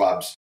making the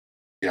clubs,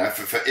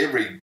 for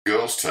every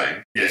girls'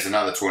 team, there's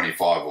another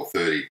 25 or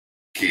 30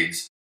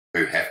 kids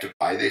who have to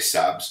pay their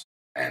subs,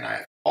 and they have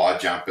to buy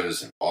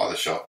jumpers and buy the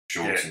shorts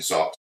and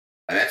socks,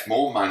 and that's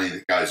more money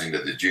that goes into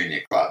the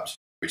junior clubs,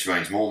 which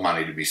means more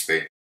money to be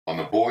spent on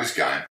the boys'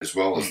 game as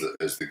well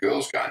as the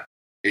girls' game.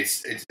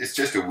 It's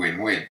just a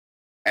win-win,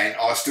 and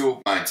I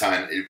still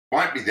maintain it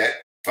won't be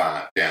that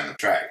far down the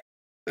track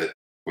that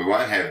we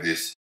won't have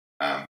this.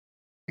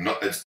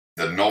 It's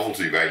the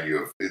novelty value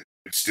of it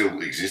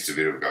still exists a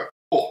bit of go,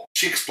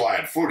 chicks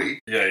playing footy.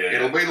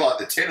 It'll be like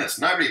the tennis.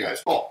 Nobody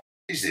goes,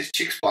 is this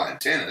chicks playing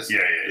tennis?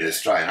 The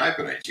Australian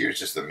Open each year. It's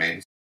just the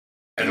men's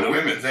and the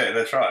women's. Yeah,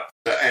 that's right.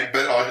 But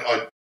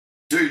I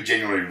do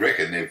genuinely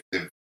reckon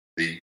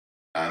the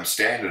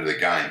standard of the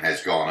game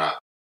has gone up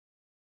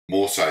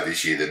more so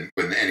this year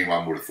than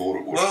anyone would have thought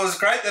it would. Well, it was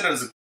great that it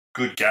was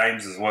good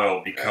games as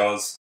well,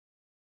 because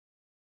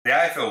the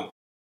AFL,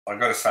 I've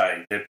got to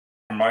say, the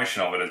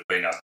promotion of it has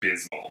been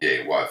abysmal.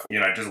 Yeah, woeful.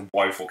 Just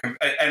woeful. And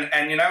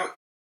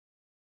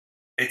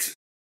it's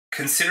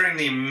considering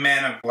the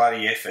amount of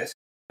bloody effort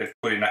they've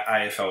put into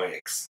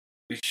AFLX,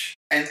 which...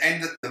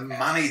 And the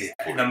money they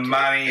put the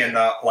money and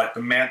the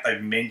amount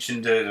they've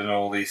mentioned it and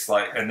all this,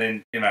 and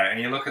then,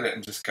 and you look at it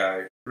and just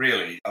go,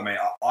 really? I mean,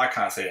 I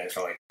can't see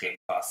AFLX getting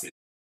past it.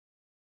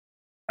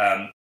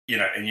 And you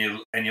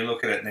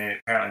look at it and they're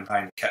apparently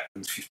paying the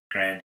captains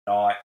 $50,000 a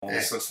night, all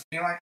this sort of stuff.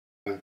 You're like,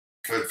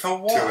 for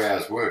what? 2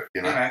 hours work,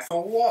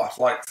 for what?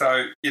 I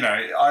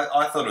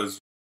thought it was,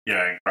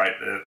 great.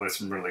 There's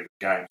some really good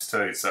games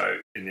too. So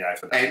in the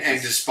AFL,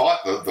 and despite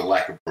the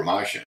lack of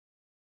promotion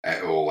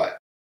and all that,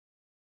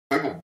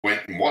 people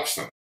went and watched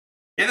them.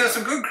 Yeah, there were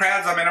some good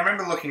crowds. I mean, I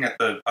remember looking at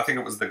I think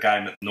it was the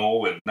game at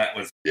Norwood, and that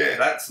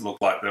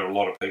looked like there were a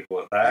lot of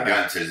people at that. The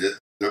game says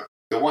that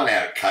The one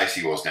out at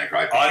Casey wasn't that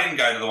great. I didn't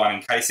go to the one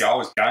in Casey. I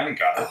was going to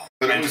go.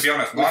 And to be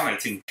honest,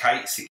 it's in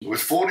Casey. It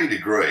was 40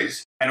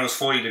 degrees. And it was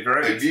 40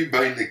 degrees. Have you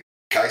been to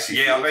Casey?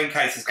 Yeah, I've been to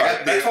Casey's.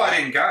 That's why I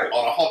didn't go.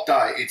 On a hot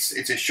day,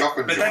 it's a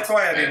shocking. But that's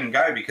why I didn't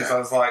go, because I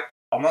was like,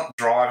 I'm not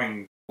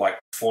driving like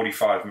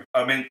 45.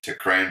 I mean, to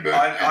Cranbourne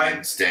and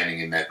then standing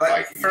in that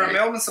baking for heat.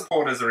 Melbourne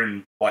supporters are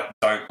in like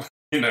don't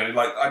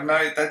like I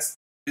know this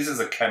is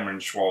a Cameron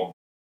Schwab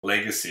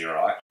legacy,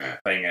 right? Yeah.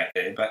 Being out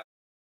there, but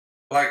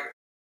like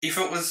if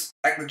it was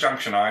at the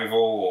Junction Oval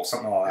or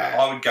something like that,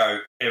 I would go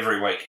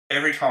every week.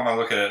 Every time I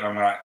look at it, and I'm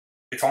like,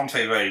 it's on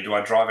TV. Do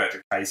I drive out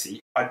to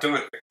Casey? I do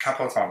it a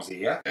couple of times a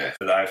year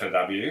for the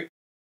AFLW,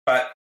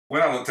 but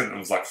when I looked at it, it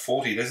was like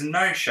 40. There's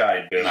no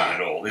shade barely at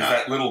all. There's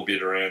that little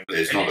bit around.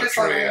 There's not a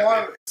tree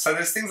out there. So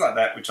there's things like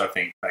that which I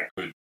think they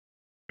could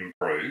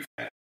improve.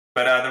 Yeah.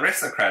 But the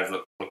rest of the crowds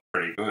look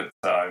pretty good.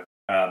 So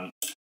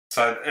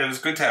so it was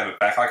good to have it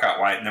back. I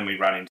can't wait. And then we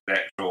run into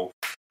the actual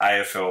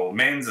AFL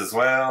men's as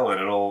well,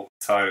 and it all.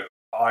 So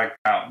I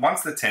can't.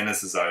 Once the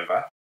tennis is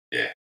over,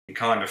 you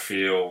kind of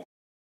feel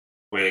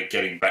we're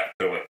getting back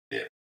to it.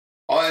 Yeah.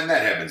 Oh, and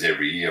that happens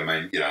every year.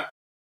 I mean, the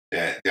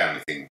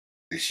only thing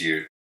this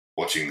year,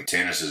 watching the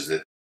tennis, is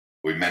that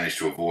we managed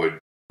to avoid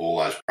all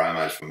those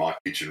promos for My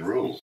Kitchen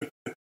Rules.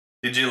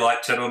 Did you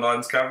like Channel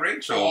 9's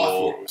coverage? Or? Oh, I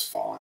thought it was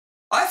fine.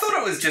 I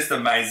thought it was just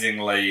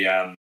amazingly.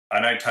 I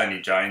know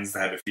Tony Jones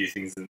had a few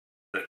things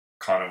that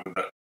kind of with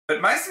it,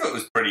 but most of it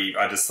was pretty.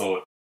 I just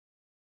thought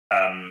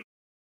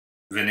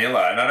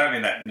vanilla, and I don't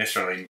mean that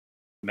necessarily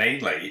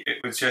meanly. It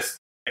was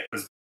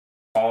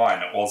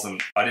fine. It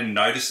wasn't. I didn't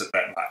notice it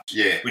that much.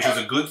 Yeah, which was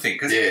a good thing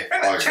because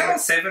Channel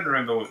 7.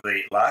 Remember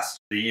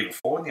the year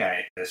before in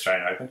the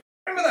Australian Open.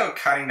 Remember they were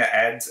cutting the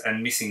ads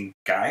and missing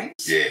games.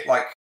 Yeah,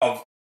 like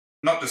of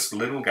not just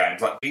little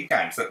games, like big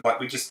games. That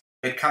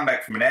they'd come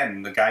back from an ad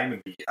and the game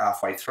would be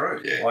halfway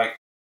through. Yeah, like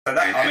so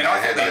that. I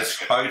thought that's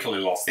totally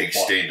lost the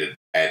extended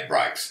ad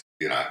breaks.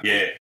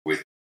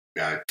 With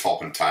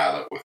top and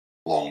tail it with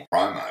long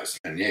promos,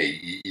 and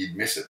you'd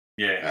miss it.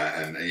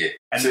 Yeah,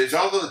 and so I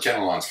thought the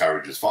Channel 9's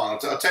coverage was fine.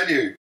 I'll tell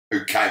you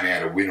who came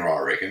out a winner,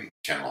 I reckon,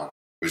 Channel 9,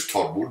 was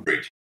Todd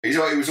Woodbridge. He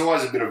was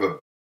always a bit of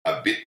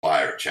a bit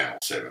player at Channel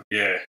 7.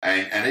 Yeah.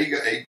 And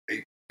he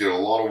did a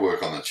lot of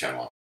work on the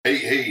Channel 9.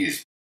 He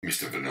is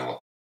Mr. Vanilla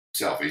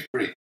himself. He's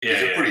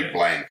a pretty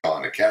bland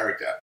kind of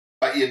character.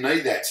 But you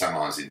need that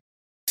sometimes in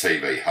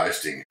TV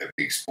hosting at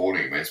big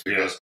sporting events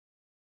because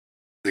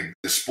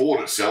the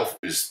sport itself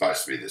is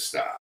supposed to be the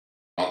star,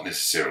 not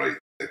necessarily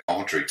the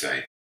commentary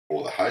team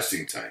or the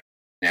hosting team.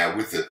 Now,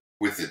 with the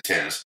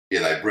tennis,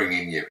 they bring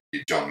in your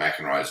John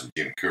McEnroes and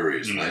Jim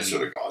Couriers and those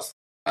sort of guys,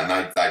 and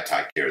they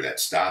take care of that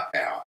star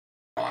power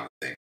kind of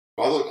thing.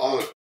 But I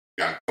thought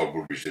young Todd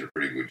Woodbridge did a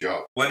pretty good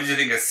job. What did you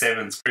think of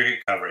Seven's cricket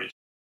coverage?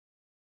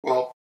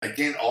 Well,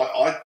 again,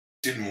 I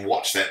didn't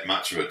watch that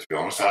much of it, to be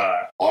honest.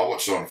 I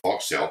watched it on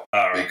Foxtel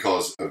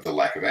because of the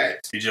lack of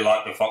ads. Did you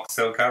like the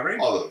Foxtel coverage?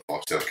 I thought the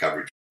Foxtel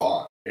coverage was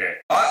fine. Yeah.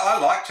 I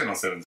like Channel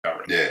 7's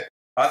coverage. Yeah.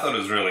 I thought it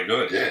was really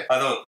good. Yeah. I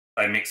thought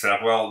they mix it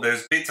up well.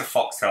 There's bits of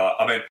Foxtel.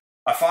 I mean,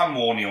 I find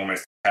Warney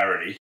almost a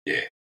parody.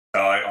 Yeah.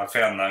 So I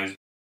found those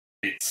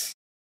bits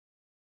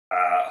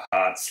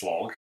hard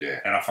slog. Yeah.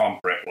 And I find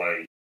Brett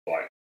Lee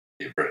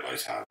Brett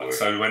Lee's hard work.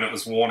 So when it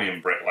was Warney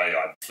and Brett Lee,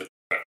 I'd flip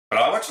it.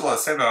 But I watched a lot of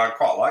 7. I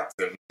quite liked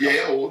them.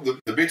 Yeah, well,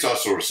 the bits I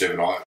saw of 7,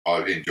 I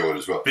enjoyed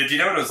as well. But do you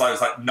know what it was like? It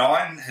was like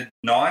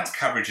Nine's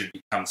coverage had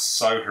become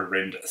so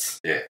horrendous.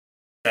 Yeah.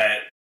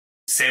 That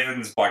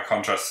 7's, by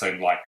contrast,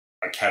 seemed like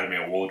Academy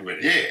Award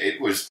winning. Yeah,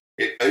 it was.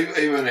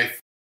 Even if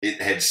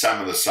it had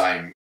some of the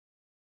same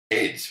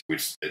heads,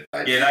 which they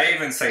they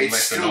even seemed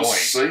less annoying. It still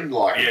seemed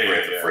like a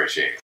breath of fresh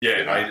air.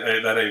 Yeah,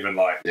 that even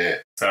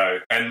So,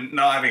 and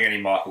not having any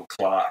Michael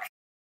Clark.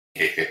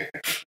 Yeah.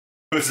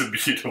 Was a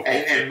beautiful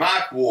and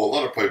Mark Waugh, a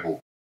lot of people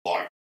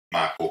like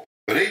Mark Waugh,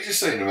 but he just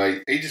seemed to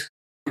me, he just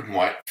couldn't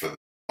wait for the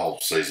whole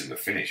season to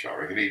finish, I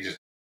reckon. He just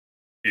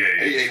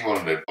he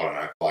wanted to, I don't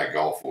know, play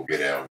golf or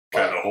get out and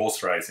play. Go to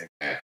horse racing.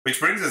 Yeah. Which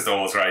brings us to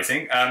horse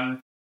racing.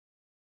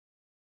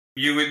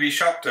 You would be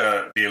shocked,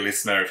 dear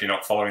listener, if you're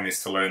not following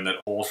this, to learn that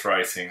horse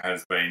racing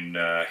has been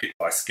hit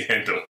by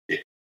scandal. Yeah.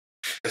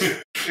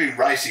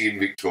 Racing in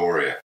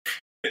Victoria.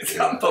 It's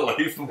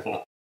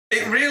unbelievable.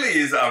 It really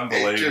is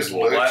unbelievable. It just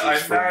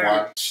lurches from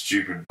one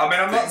stupid. I mean,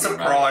 I'm not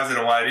surprised in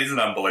a way. It isn't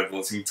unbelievable.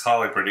 It's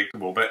entirely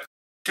predictable, but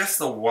just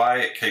the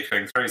way it keeps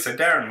going through. So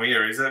Darren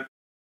Weir is a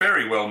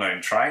very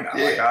well-known trainer.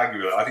 Yeah. Like,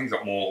 arguably, I think he's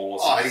got more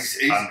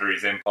horses under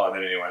his empire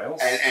than anyone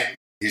else. And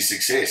his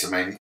success. I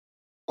mean,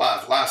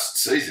 last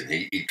season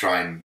he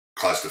trained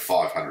close to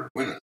 500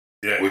 winners,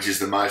 which is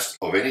the most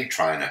of any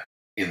trainer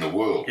in the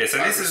world. Yeah. So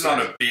this is not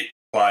a bit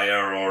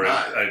player or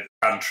a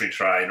country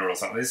trainer or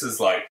something. This is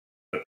like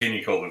the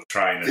pinnacle of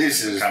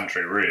trainers in the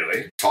country,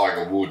 really.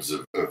 Tiger Woods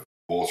of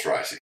horse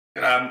racing.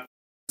 You know?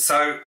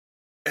 So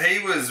he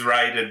was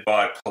raided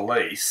by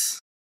police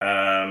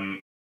where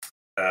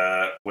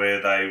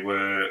they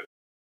were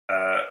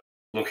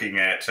looking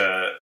at...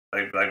 they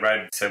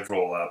raided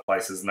several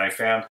places and they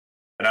found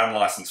an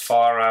unlicensed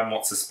firearm,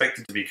 what's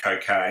suspected to be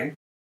cocaine,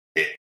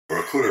 Or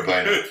it could have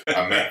been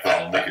a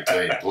menthol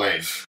nicotine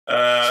blend,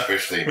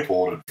 especially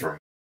imported from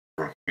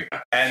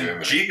and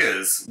Germany.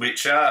 Jiggers,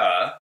 which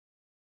are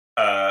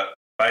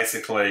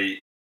basically,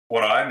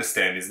 what I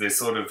understand is they're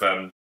sort of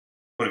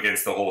put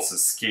against the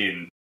horse's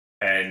skin,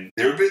 and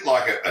they're a bit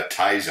like a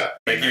taser.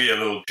 They give you a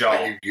little jolt.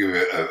 They give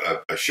you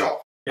a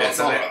shock. Yeah,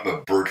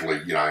 not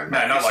brutally, no,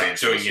 not like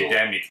doing you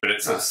damage, but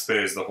it sort of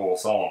spurs the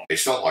horse on.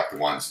 It's not like the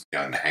ones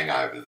in The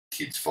Hangover that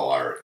kids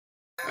fire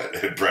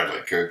at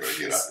Bradley Cooper,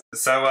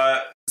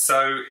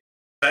 So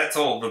that's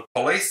all. The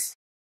police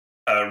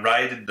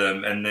raided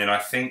them, and then I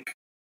think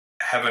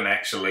haven't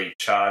actually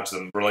charged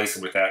them, released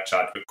them without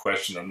charge, but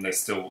questioned them. There's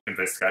still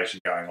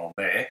investigation going on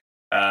there.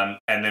 And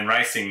then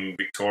Racing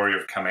Victoria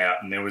have come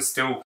out, and there was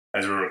still,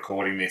 as we're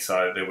recording this,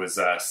 so there was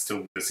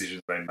still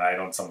decisions being made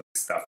on some of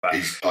this stuff. But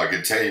I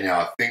can tell you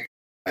now, I think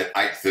at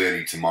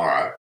 8:30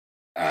 tomorrow,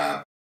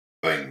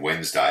 being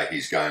Wednesday,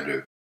 he's going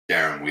to,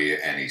 Darren Weir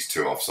and his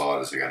two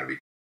offsiders are going to be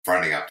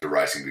fronting up to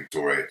Racing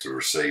Victoria to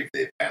receive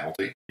their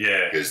penalty.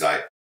 Yeah. Because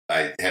they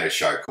had a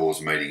show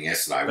cause meeting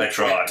yesterday. They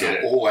tried,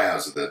 till all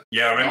hours of the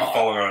I remember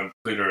following on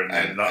Twitter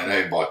and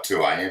then by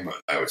 2 a.m.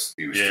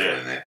 he was still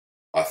in there.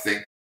 I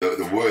think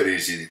the word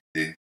is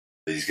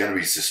he's going to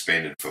be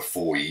suspended for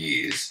 4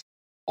 years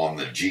on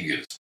the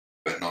jiggers,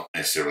 but not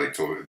necessarily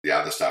to the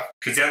other stuff.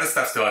 Because the other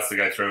stuff still has to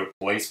go through a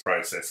police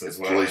process as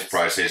well. Police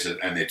process,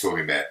 and they're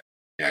talking about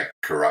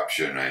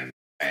corruption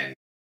and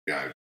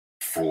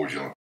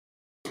fraudulent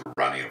sort of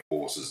running of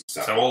horses and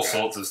stuff. So all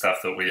sorts of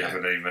stuff that we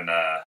haven't even...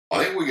 I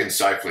think we can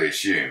safely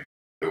assume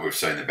that we've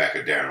seen the back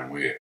of Darren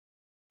Weir.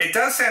 It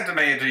does sound to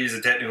me, to use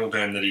a technical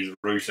term, that he's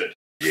rooted.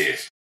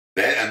 Yes.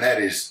 That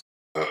is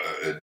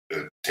a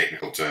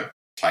technical term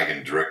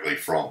taken directly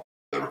from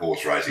the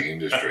horse racing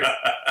industry.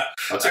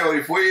 I'll tell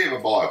you, if we ever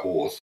buy a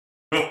horse,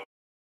 you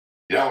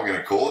know what we're going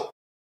to call it?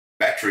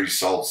 Batteries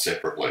sold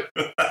separately.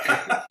 The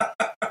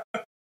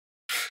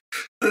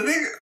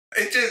thing,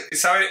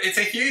 it's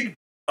a huge,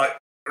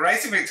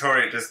 Racing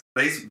Victoria, just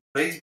these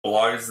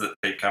blows that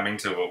keep coming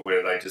to it,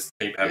 where they just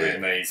keep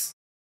having these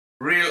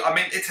real. I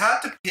mean, it's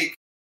hard to pick.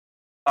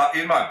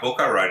 In my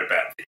book, I wrote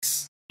about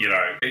this.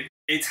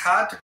 It's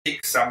hard to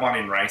pick someone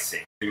in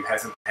racing who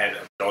hasn't had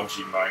a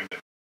dodgy moment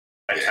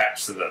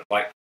attached to them.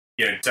 Like,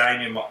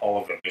 Damien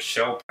Oliver,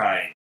 Michelle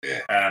Payne.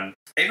 Yeah.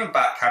 Even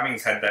Bart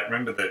Cummings had that.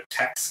 Remember the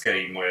tax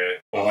scheme where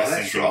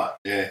that's right.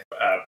 Yeah.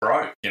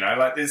 Broke.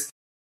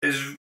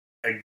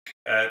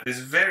 There's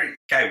very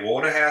Gay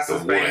Waterhouse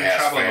has been in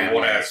trouble in the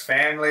Waterhouse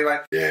family.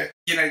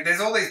 There's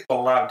all these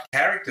beloved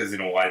characters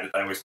in a way that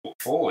they always put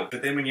forward,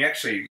 but then when you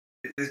actually,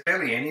 there's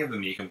barely any of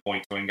them you can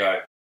point to and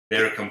go,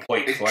 they're a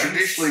complete It's cleanse.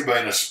 traditionally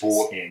been a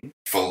sport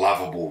for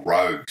lovable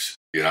rogues,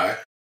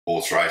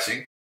 horse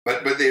racing.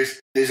 But there's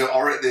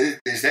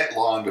that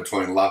line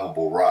between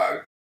lovable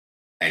rogue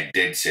and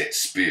dead set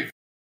spiv,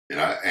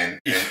 and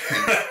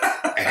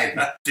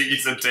to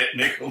use a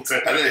technical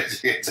term.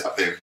 It's up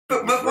there.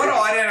 But what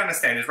I don't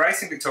understand is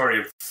Racing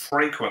Victoria have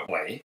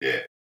frequently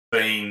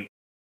been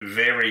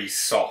very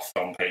soft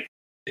on people.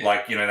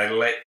 Yeah. They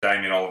let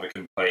Damien Oliver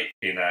compete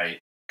in a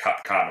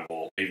Cup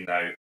Carnival, even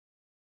though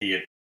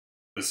he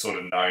was sort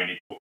of known.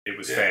 It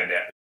was found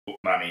out he put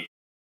money.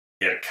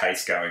 He had a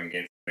case going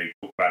against him. He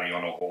put money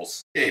on a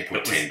horse. Yeah, he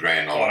put 10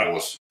 grand on a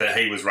horse that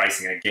he was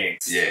racing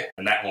against. Yeah,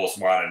 and that horse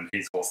won, and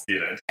his horse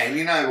didn't. And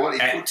you know what?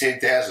 He put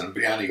 10,000,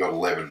 but he only got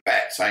 11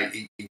 back. So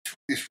he took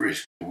this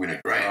risk to win a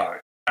grand.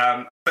 Right.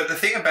 But the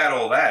thing about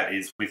all that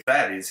is,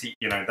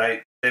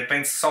 they've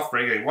been soft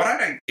regularly. What I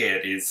don't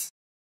get is,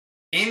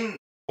 in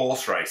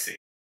horse racing,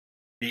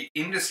 the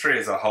industry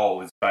as a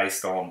whole is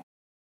based on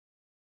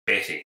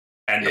betting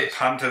and the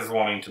punters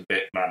wanting to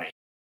bet money.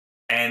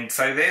 And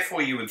so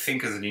therefore you would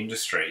think as an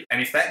industry,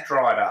 and if that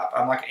dried up,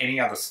 unlike any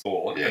other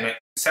sport, and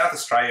South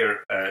Australia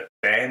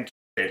banned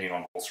betting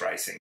on horse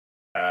racing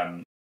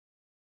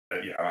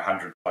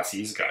 100 plus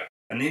years ago,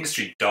 and the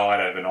industry died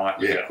overnight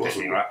without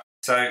betting, right?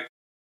 So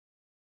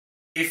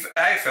if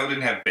AFL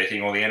didn't have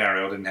betting, or the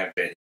NRL didn't have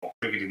betting, or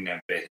cricket didn't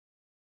have betting,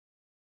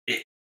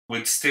 it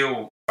would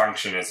still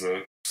function as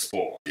a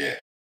sport. Yeah.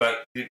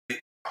 But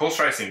horse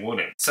racing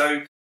wouldn't.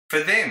 So for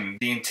them,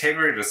 the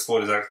integrity of the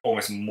sport is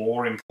almost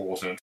more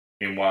important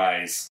in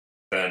ways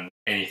than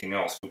anything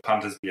else. For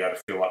punters to be able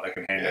to feel like they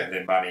can hand over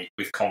their money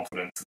with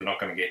confidence that they're not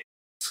going to get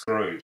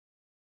screwed.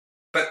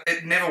 But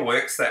it never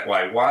works that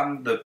way.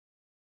 One,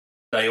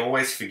 they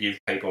always forgive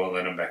people and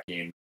let them back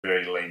in,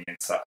 very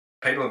lenient. So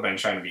people have been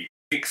shown to be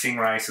fixing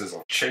races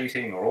or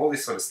cheating or all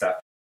this sort of stuff.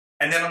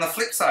 And then on the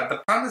flip side,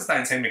 the punters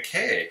don't seem to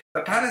care.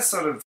 The punters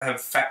sort of have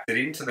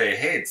factored into their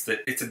heads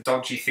that it's a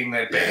dodgy thing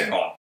they're betting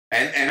on.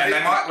 And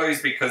they might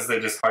lose because they're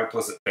just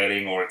hopeless at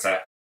betting, or it's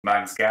a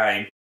mug's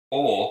game,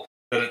 or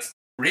that it's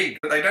rigged.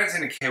 But they don't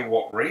seem to care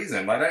what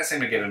reason. They don't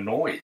seem to get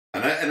annoyed.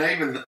 And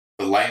even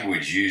the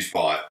language used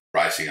by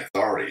racing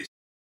authorities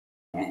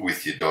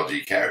with your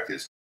dodgy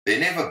characters, they're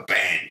never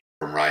banned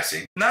from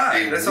racing.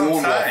 No, that's what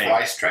I'm saying. They're warned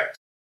off racetracks.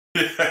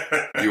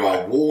 You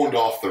are warned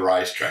off the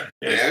racetrack.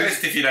 Yeah,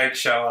 best if you don't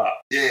show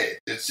up. Yeah,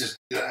 it's just,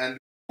 and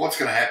what's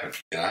going to happen,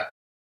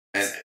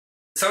 And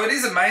So it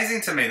is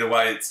amazing to me the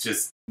way it's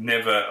just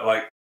never,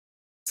 like,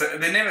 so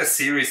they're never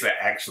serious about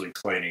actually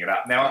cleaning it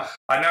up. Now,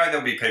 I know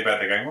there'll be people out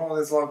there going, oh,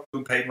 there's a lot of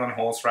good people in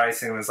horse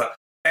racing. And there's like,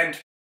 and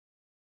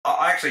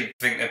I actually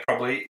think there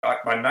probably,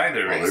 I know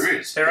there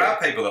is. There are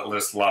people that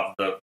just love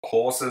the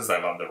horses,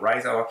 they love the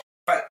racing.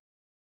 But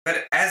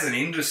as an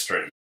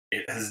industry,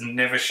 it has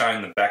never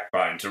shown the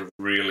backbone to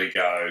really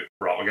go,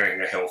 right, we're going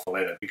to go hell for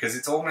leather. Because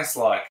it's almost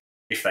like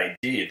if they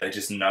did, they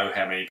just know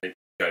how many people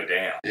go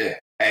down. Yeah.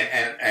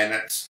 And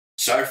it's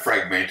so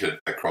fragmented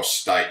across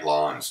state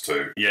lines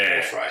too,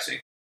 horse racing.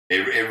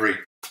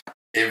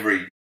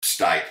 Every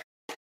state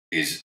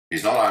is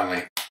not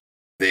only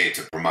there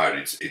to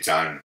promote its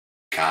own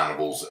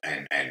carnivals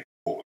and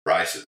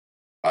races,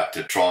 but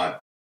to try and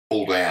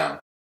pull down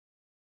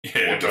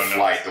or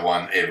deflate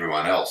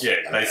everyone else. Yeah,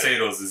 they see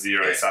it as a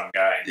zero-sum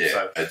game. Yeah,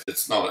 so.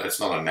 it's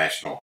not a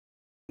national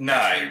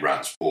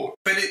run sport.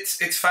 But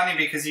it's funny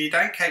because you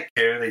don't take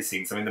care of these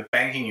things. I mean, the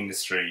banking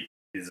industry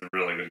is a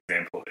really good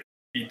example of it.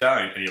 If you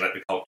don't, and you let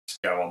the culture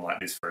go on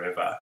like this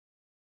forever,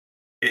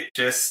 it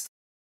just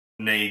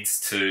needs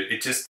to.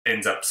 It just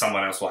ends up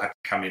someone else will have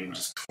to come in and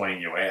just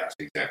clean you out.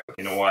 Exactly.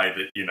 In a way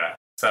that, you know.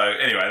 So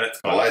anyway, that's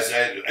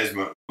as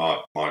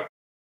my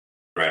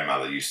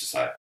grandmother used to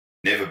say,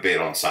 never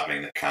bet on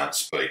something that can't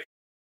speak.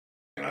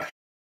 You know.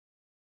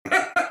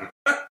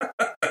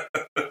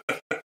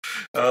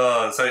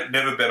 Oh, so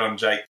never bet on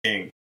Jake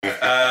King.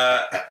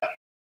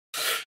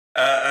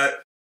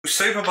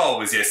 Super Bowl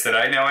was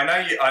yesterday. Now, I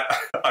know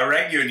I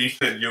rang you and you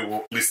said you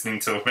were listening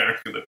to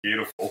America the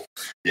Beautiful.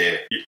 Yeah.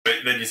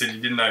 But then you said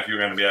you didn't know if you were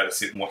going to be able to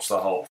sit and watch the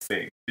whole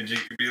thing. Did you?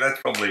 That's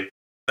probably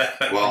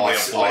a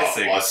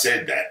blessing. I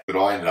said that, but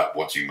I ended up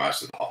watching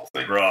most of the whole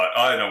thing. Right.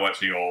 I ended up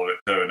watching all of it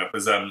too. And it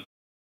was a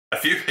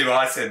few people,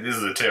 I said, this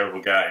is a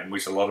terrible game,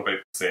 which a lot of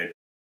people said.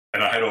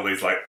 And I had all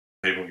these, like,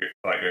 people get,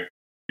 like,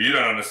 you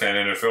don't understand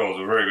NFL. It's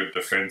a very good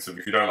defensive.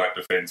 If you don't like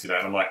defense, you know.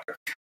 And I'm like,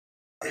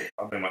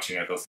 I've been watching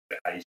NFL since the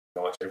 80s. I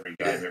watch every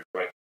game every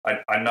week.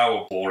 I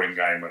know a boring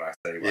game when I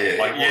see one.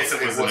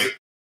 Yeah,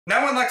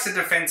 no one likes a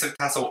defensive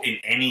tussle in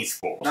any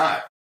sport. No,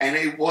 and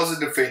it was a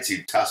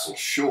defensive tussle,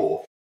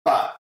 sure,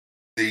 but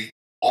the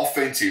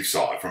offensive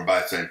side from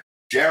both teams,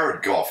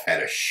 Jared Goff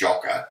had a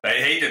shocker.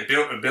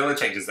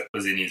 Belichick just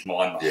was in his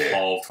mind the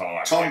whole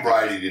time. Tom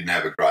Brady didn't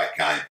have a great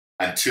game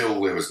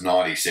until there was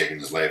 90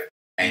 seconds left,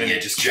 and you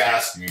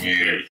just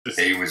knew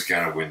he was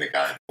going to win the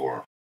game for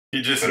him.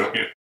 You just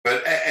knew.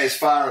 But as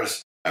far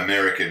as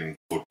American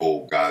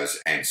football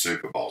goes and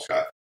Super Bowls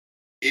go,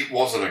 it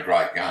wasn't a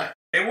great game.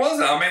 It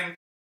wasn't. I mean,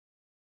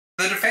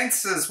 the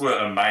defences were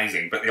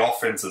amazing, but the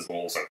offences were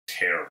also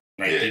terrible.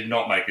 They did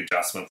not make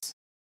adjustments.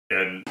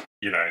 And,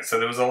 you know, so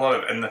there was a lot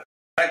of... And the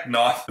fact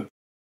neither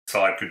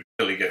side could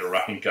really get a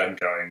running game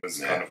going was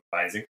kind of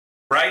amazing.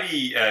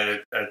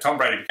 Tom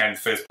Brady became the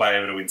first player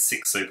ever to win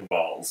 6 Super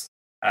Bowls.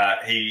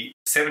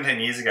 17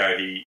 years ago,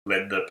 he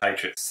led the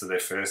Patriots to their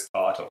first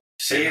title.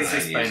 He has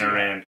just been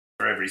around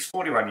forever. He's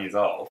 41 years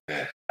old.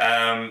 Yeah.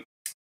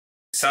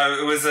 So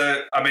it was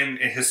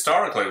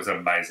historically it was an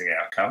amazing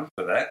outcome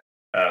for that,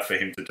 for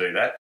him to do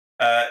that.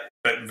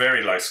 But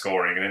very low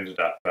scoring. It ended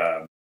up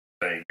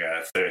being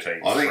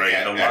 13-3,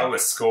 the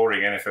lowest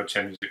scoring NFL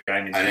championship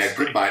game in history. And our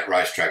good mate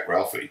Racetrack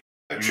Ralphie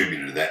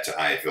attributed that to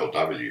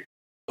AFLW,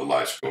 the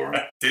low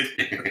scoring. Did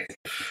he?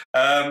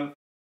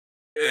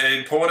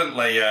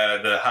 Importantly,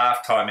 the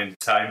halftime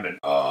entertainment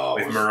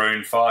with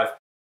Maroon 5.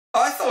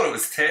 I thought it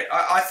was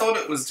I thought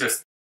it was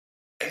just...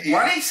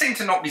 One, he seemed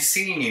to not be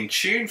singing in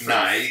tune for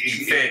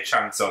fair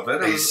chunks of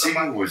it. His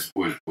singing was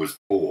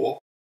poor.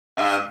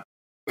 But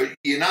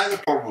you know the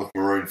problem with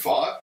Maroon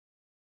 5?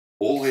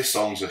 All their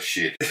songs are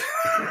shit.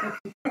 Sum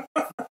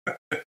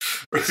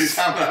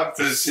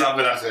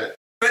it up.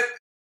 But,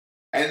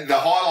 and the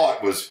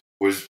highlight was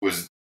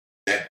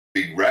that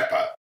big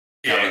rapper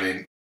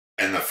coming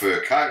in the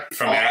fur coat.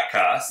 From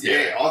Outkast.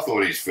 Yeah, I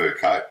thought his fur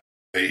coat.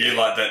 You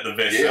like that the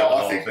best? Yeah,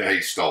 I think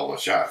he stole the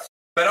show.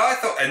 But I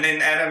thought, and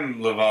then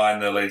Adam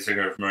Levine, the lead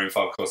singer of Maroon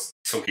 5, of course,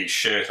 took his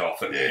shirt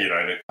off. You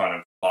know, to kind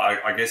of,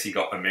 I guess he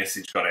got the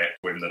message got out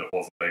to him that it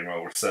wasn't being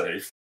well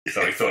received.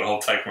 So he thought,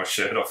 I'll take my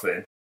shirt off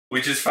then.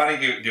 Which is funny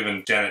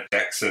given Janet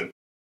Jackson,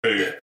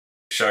 who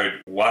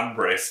showed one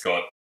breast,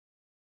 got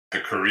her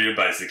career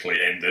basically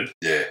ended.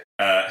 Yeah.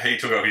 He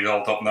took off his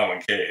whole top, no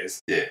one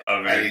cares. Yeah. I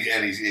mean,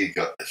 and he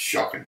got the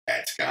shocking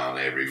cats going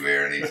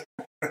everywhere.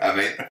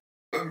 And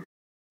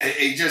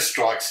he just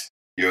strikes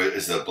you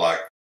as the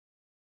bloke.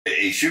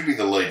 He should be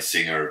the lead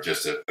singer of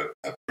just a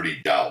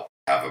pretty dull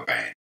cover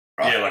band,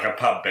 right? Yeah, like a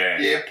pub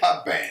band. Yeah,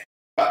 pub band.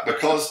 But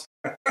because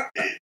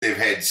they've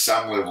had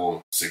some level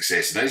of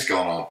success, and he's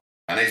gone on,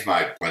 and he's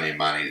made plenty of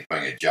money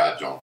being a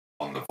judge on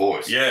The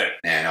Voice. Yeah.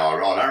 Now,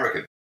 I don't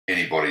reckon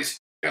anybody's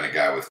going to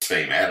go with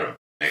Team Adam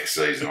next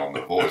season on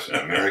The Voice in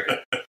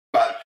America.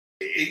 But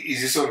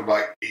he's just sort of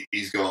like,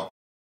 he's gone,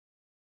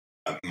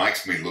 it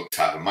makes me look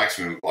tough. It makes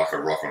me look like a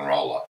rock and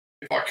roller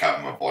if I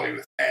cover my body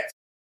with hats.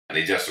 And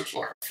he just looks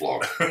like a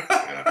flog.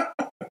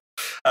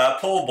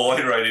 Paul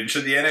Boyd wrote in,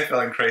 should the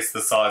NFL increase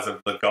the size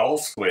of the goal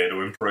square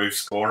to improve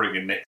scoring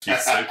in next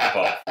year's Super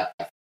Bowl?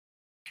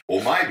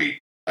 Or maybe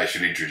they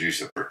should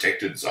introduce a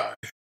protected zone.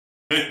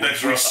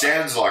 That's which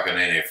sounds like an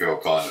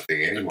NFL kind of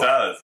thing anyway. It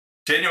does.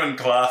 Genuine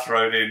Class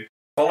wrote in,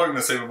 following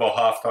the Super Bowl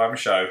halftime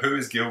show, who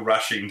is Gil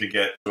rushing to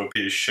get to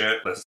appear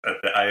shirtless at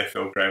the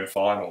AFL Grand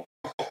Final?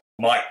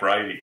 Mike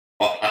Brady.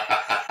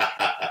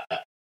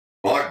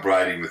 Mike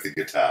Brady with the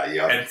guitar,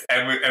 yeah.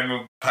 And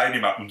we paid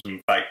him up in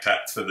some fake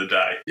tats for the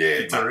day.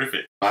 Yeah.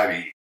 Terrific.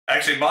 Maybe.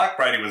 Actually, Mike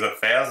Brady was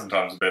 1,000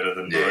 times better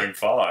than Maroon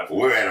 5. Well,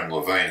 where Adam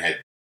Levine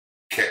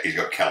he's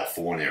got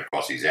California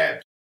across his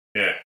abs.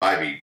 Yeah.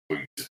 Maybe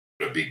we just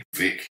put a big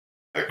Vic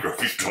across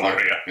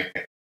Victoria.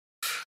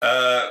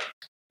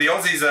 The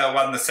Aussies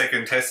won the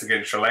second test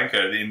against Sri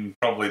Lanka in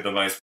probably the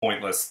most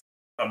pointless.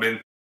 I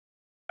mean,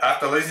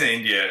 after losing to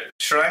India,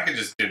 Sri Lanka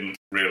just didn't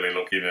really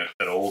look in it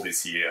at all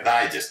this year.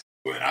 They just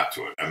weren't up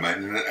to it. I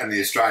mean, and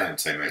the Australian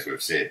team, as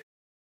we've said,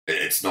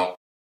 it's not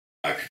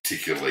a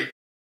particularly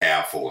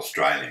powerful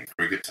Australian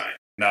cricket team.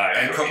 No,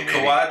 and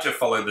Khawaja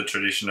followed the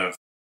tradition of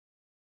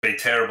be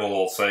terrible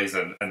all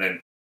season and then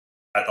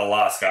at the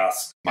last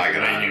gasp,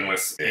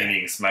 meaningless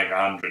innings, make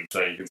 100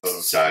 so you can sort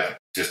of... So,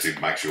 just to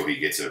make sure he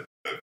gets a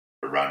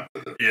run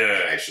for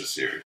the Ashes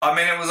series. I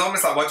mean, it was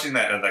almost like watching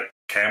that at the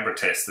Canberra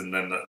test and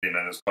then,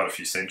 there's quite a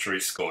few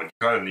centuries scored. You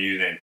kind of knew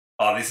then,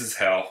 this is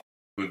how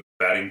good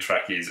batting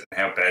track is and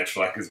how bad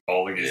Sri Lanka's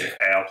bowling is if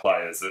our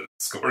players are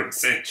scoring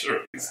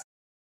centuries.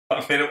 I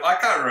mean, I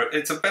can't remember.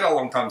 It's been a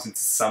long time since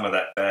some of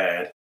that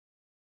bad.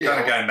 Kind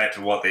of going back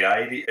to what, the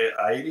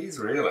 80s,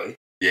 really?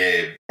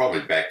 Yeah,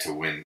 probably back to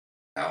when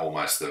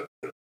almost the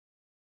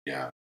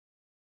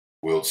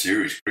World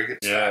Series cricket.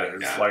 Yeah,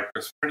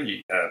 it's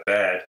pretty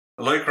bad.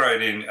 Luke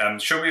wrote in,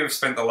 should we have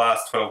spent the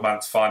last 12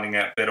 months finding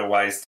out better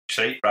ways to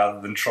cheat rather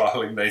than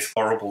trialling these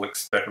horrible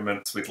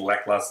experiments with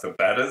lacklustre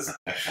batters?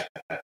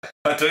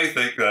 I do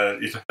think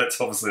that that's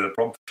obviously the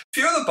problem. A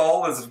few of the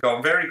bowlers have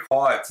gone very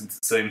quiet since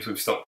it seems we've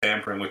stopped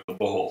tampering with the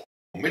ball.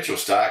 Well, Mitchell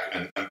Stark,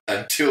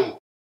 until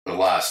the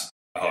last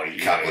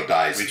couple of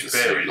days of the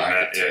Sri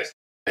Lanka test,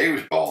 he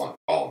was bowling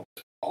for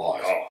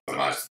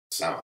most of the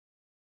summer.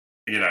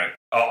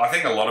 I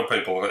think a lot of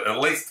people, at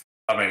least,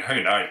 I mean,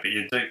 who knows,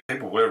 but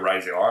people were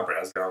raising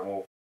eyebrows going,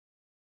 well,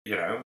 you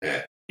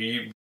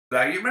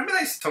remember they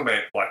used to talk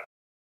about,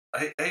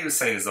 like, he was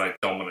seen as a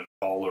dominant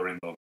bowler in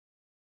the,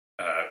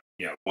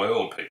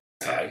 world, people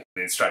say.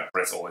 The Australian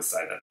press always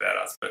say that about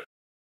us, but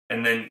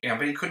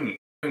you couldn't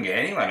get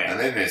anyone out. And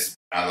then there's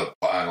other,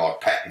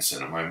 like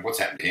Pattinson. I mean, what's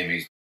happened to him?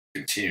 He's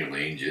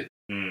continually injured.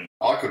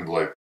 I couldn't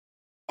believe,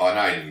 I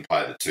know he didn't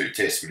play the 2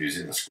 tests, but he was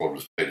in the squad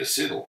with Peter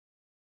Siddle.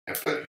 And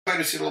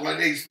Peter Siddle, I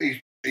mean,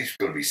 he's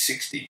got to be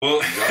 60.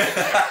 Well,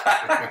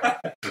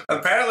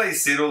 apparently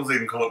Siddle's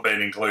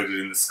been included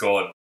in the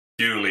squad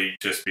purely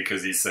just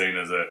because he's seen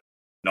as a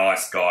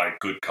nice guy,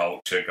 good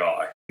culture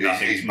guy.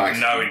 He's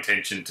no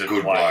intention to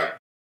good play. Bloke,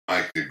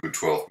 make the good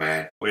 12th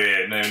man.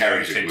 Yeah, no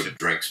intention. Good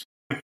drinks.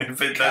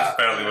 That's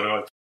apparently what it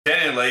was.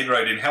 Daniel Lead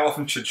wrote in, how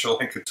often should Sri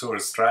Lanka tour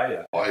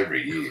Australia?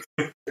 Every year.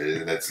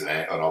 That's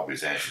an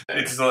obvious answer.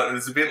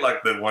 It's a bit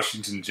like the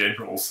Washington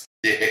Generals.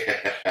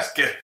 Yeah.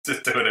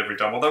 Just do it every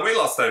time. Although we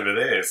lost over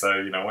there,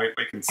 so,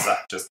 we can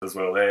suck just as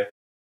well there.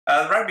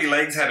 The rugby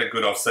league's had a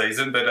good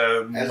off-season,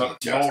 but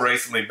more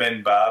recently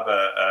Ben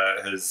Barber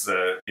is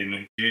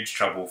in huge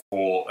trouble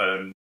for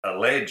an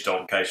alleged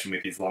altercation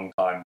with his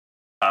longtime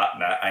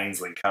partner,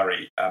 Ainsley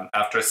Curry,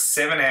 after a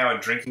 7-hour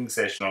drinking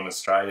session on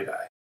Australia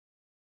Day.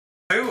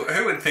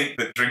 Who would think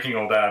that drinking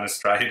all day on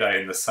Australia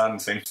Day in the sun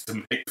seems to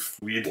make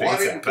weird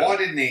things happen? Why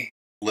didn't he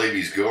leave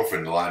his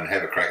girlfriend alone and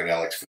have a crack at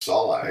Alex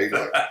Fasolo?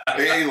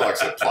 He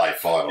likes to play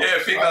fight.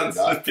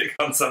 Pick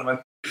on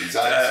someone. His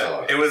own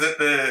side. It was at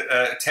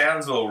the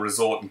Townsville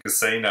Resort and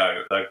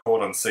Casino. They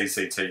caught on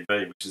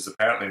CCTV, which is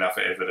apparently enough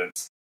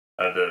evidence,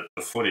 the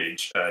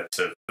footage,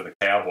 for the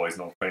Cowboys,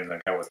 North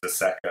Queensland Cowboys, to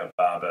sack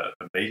Barber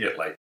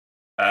immediately.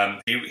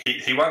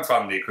 He once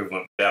won the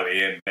equivalent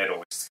Valley M medal,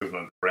 which is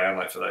equivalent to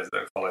Brownlow for those that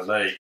don't follow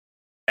league.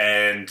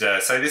 And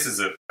so this is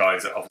a guy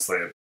who's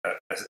obviously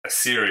a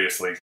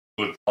seriously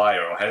good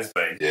player, or has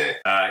been.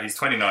 Yeah. He's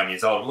 29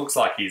 years old. It looks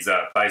like he's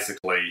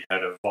basically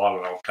had a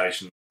violent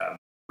altercation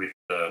with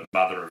the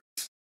mother of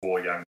his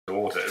 4 young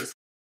daughters,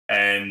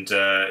 and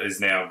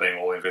is now being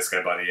all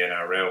investigated by the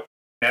NRL.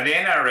 Now, the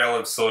NRL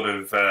have sort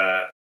of...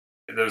 there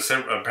were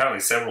apparently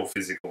several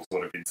physical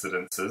sort of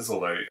incidences,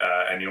 although,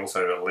 and he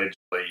also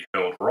allegedly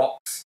hurled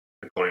rocks,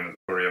 according to the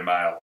Courier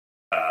Mail,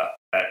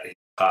 at his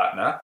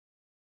partner.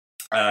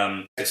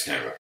 It's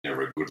never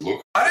a good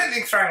look. I don't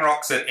think throwing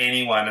rocks at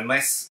anyone,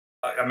 unless,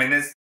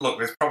 there's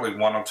probably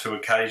 1 or 2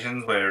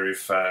 occasions where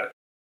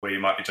you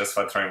might be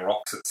justified throwing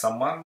rocks at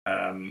someone,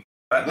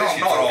 but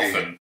not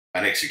often.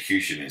 An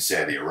execution in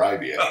Saudi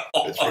Arabia,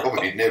 it's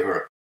probably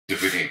never to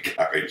be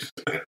encouraged.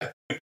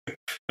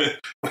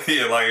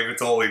 Yeah, like if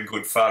it's all in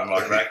good fun,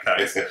 like that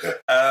case.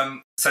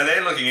 So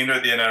they're looking into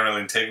it, the NRL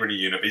Integrity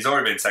Unit. He's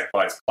already been sacked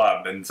by his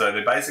club, and so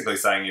they're basically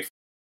saying if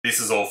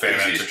this is all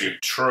found out to be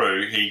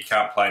true, he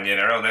can't play in the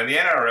NRL. Now, the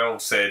NRL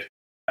said,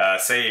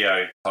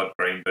 CEO Todd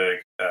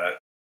Greenberg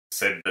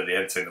said that he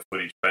had seen the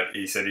footage, but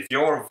he said, if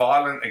you're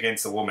violent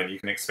against a woman, you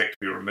can expect to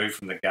be removed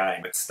from the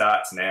game. It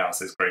starts now,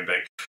 says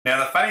Greenberg. Now,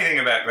 the funny thing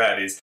about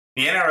that is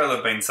the NRL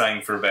have been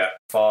saying for about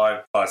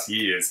 5+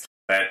 years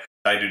that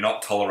they do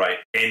not tolerate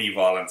any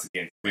violence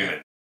against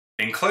women,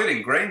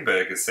 including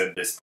Greenberg has said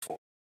this before,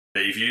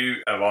 that if you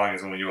are violent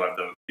against a woman,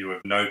 you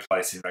have no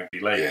place in rugby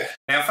league. Yeah.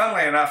 Now,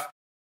 funnily enough,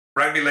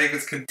 rugby league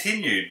has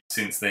continued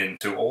since then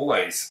to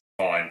always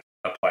find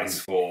a place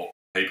for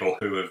people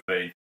who have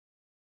been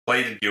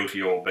pleaded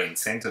guilty or been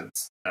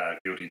sentenced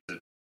guilty to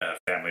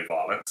family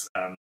violence.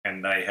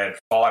 And they had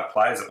 5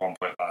 players at one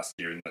point last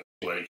year in the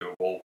league who were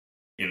all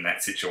in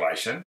that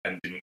situation and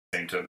didn't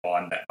seem to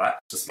mind that much,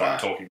 despite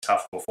talking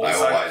tough before. They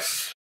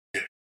always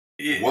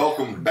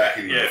welcome back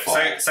into the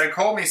fold. So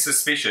call me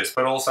suspicious,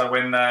 but also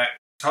when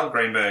Todd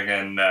Greenberg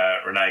and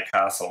Renee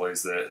Castle,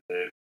 who's the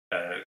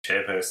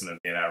chairperson of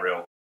the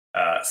NRL,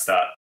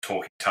 start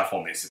talking tough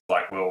on this, it's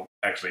like, well,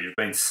 actually, you've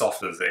been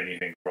soft as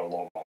anything for a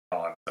long, long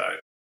time, so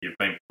you've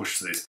been pushed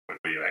to this point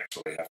where you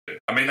actually have to.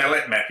 I mean, they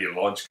let Matthew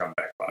Lodge come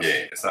back last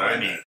year, so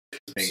and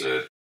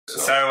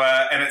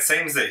it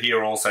seems that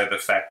here also the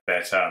fact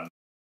that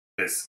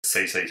this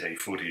CCT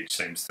footage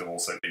seems to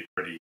also be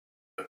pretty,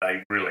 that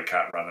they really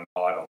can't run and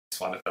hide on this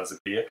one, it does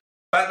appear.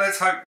 But let's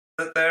hope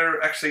that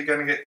they're actually going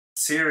to get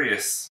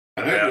serious.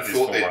 I never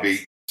thought there'd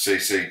be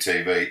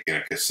CCTV in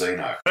a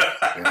casino.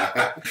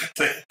 Yeah,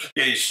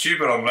 you're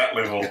stupid on that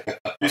level.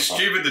 You're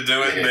stupid to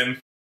do it, and then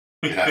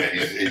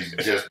he's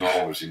just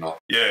obviously not.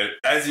 Yeah,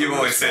 as you've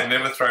always said,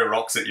 never throw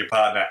rocks at your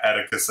partner at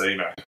a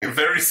casino.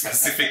 Very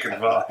specific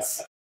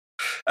advice.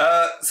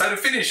 So to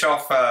finish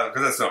off,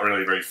 because that's not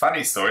really a very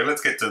funny story,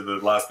 let's get to the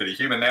last bit of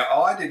humour. Now,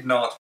 I did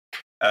not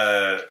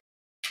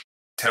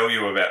tell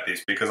you about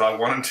this because I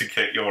wanted to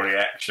get your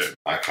reaction.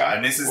 Okay.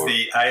 And this is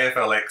the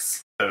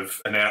AFLX have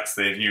announced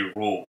their new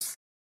rules.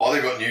 Oh,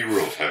 they've got new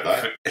rules, have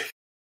they?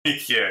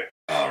 Yeah.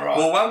 All right.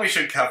 Well, one we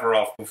should cover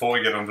off before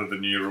we get onto the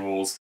new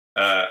rules,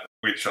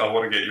 which I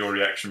want to get your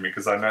reaction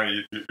because I know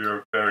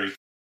you're very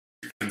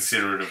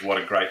considerate of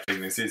what a great thing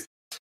this is.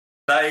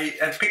 They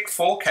have picked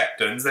 4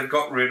 captains. They've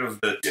got rid of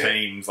the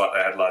teams like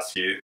they had last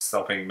year,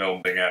 stopping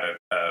Melbourne being able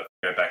to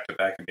go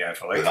back-to-back in the AFLX.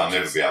 But they'll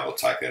never be able to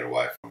take that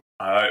away from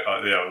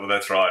them. Yeah, well,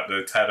 that's right.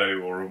 The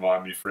tattoo will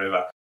remind me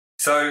forever.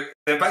 So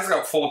they've basically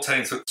got 4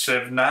 teams which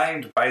they've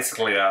named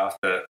basically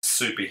after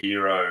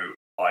superhero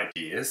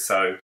ideas.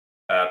 So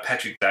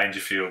Patrick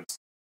Dangerfield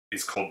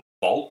is called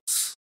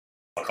Bolts,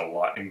 like a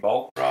lightning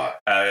bolt. Right.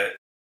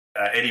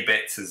 Eddie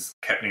Betts is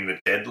captaining the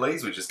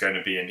Deadlies, which is going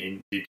to be an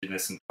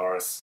Indigenous and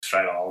Torres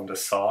Strait Islander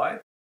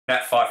side.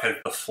 Matt Fyfe has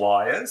the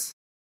Flyers,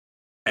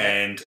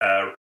 and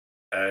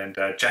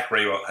Jack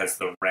Riewoldt has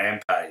the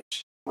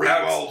Rampage.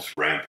 Riewoldt's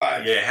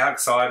Rampage. Yeah, how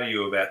excited are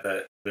you about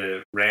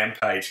the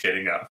Rampage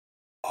getting up?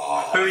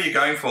 Oh. Who are you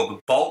going for? The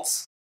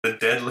Bolts, the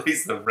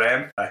Deadlies, the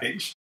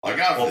Rampage, I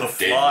go or the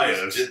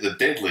Flyers? The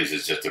Deadlies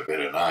is just a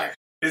better name.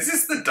 Is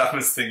this the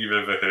dumbest thing you've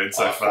ever heard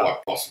so far? Quite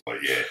possibly,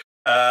 yeah.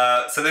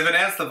 So they've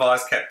announced the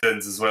vice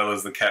captains as well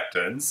as the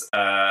captains,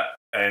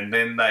 and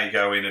then they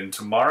go in and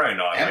tomorrow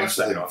night. How much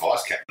do the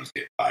vice captains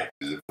get paid?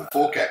 Because the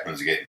 4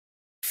 captains are getting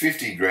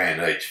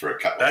 $50,000 each for a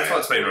couple. That's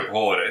what's been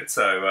reported.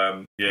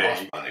 So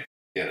nice money.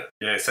 Get it?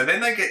 Yeah. So then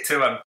they get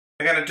to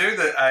they're going to do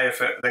the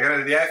AFL. They're going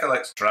to do the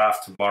AFLX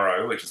draft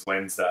tomorrow, which is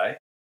Wednesday,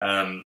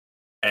 and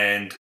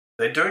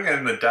they're doing it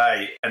in the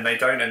day, and they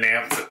don't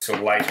announce it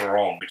till later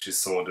on, which is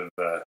sort of.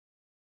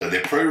 So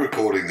they're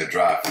pre-recording the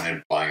draft and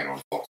then playing it on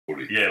Fox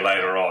Footy. Yeah,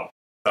 later on.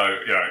 So,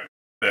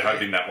 they're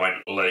hoping that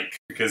won't leak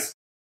because it's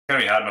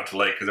going to be hard not to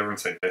leak because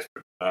everyone's so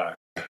desperate to know.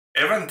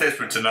 Everyone's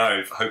desperate to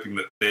know, hoping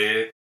that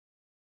their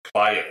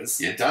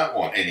players... You don't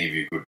want any of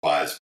your good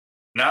players.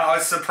 No, I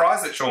was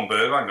surprised that Sean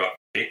Burgoyne got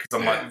picked because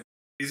I'm like,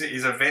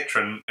 he's a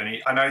veteran and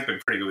I know he's been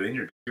pretty good with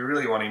injury. You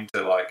really want him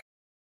to,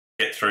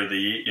 get through the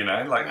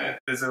year,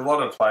 There's a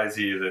lot of players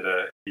here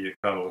that you're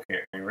kind of looking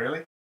at me,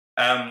 really.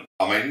 I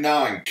mean,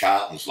 knowing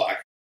Carlton's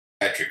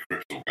Patrick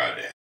Cripps will go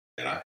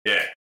down,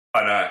 Yeah,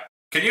 I know.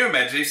 Can you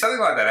imagine if something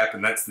like that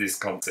happened? That's this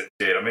concept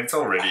dead. I mean, it's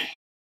already.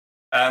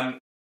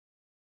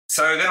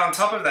 So then on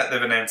top of that,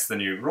 they've announced the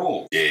new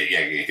rules. Yeah,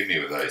 hit me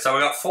with those. So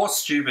we've got 4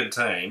 stupid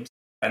teams,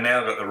 and now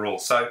they've got the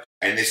rules. So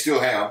and they're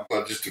still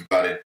just to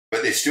butt it,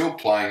 but they're still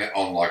playing it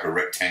on a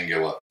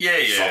rectangular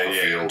soccer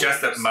field.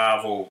 Just at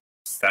Marvel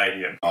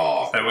Stadium.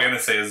 Oh, so we're going to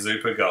see a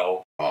Zupa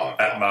goal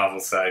at Marvel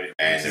Stadium,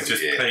 which is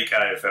just peak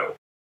AFL.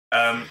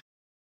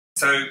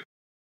 So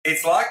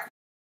it's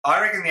I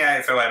reckon the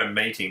AFL had a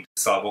meeting to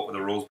decide what would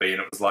the rules be,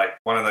 and it was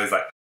one of those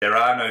there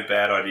are no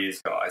bad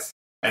ideas, guys.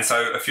 And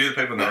so a few of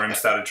the people in the room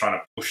started trying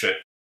to push it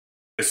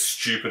as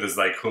stupid as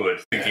they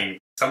could, thinking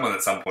someone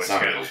at some point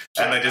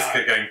and they just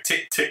kept going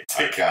tick, tick,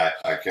 tick.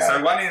 Okay.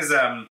 So one is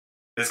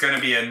there's going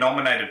to be a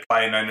nominated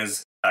player known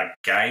as a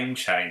game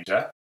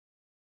changer.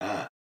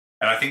 Ah.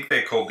 And I think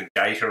they're called the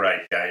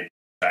Gatorade Game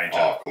Changer.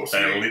 Oh, of course.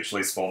 They're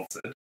literally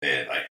sponsored.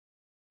 Yeah, they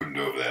couldn't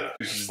do it without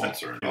a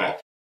sponsor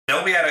involved.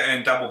 They'll be able to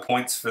earn double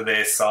points for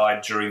their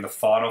side during the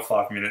final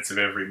 5 minutes of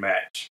every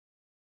match.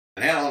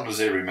 And how long does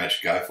every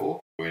match go for?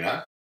 Do we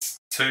know?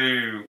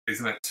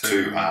 isn't it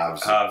two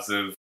halves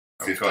of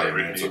 15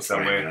 minutes or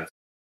 20 minutes.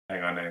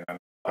 Hang on. I've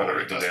got it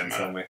written down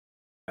somewhere.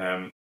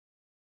 Where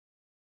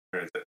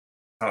is it?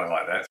 Something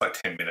like that. It's like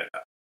 10-minute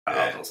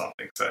halves or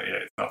something. So, yeah,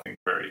 it's nothing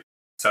very...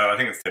 So, I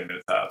think it's 10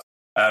 minutes halves.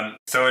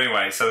 So,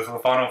 anyway, so for the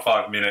final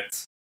 5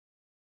 minutes,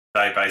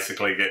 they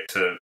basically get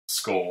to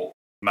score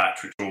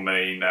match, which will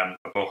mean a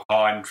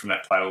behind from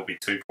that play will be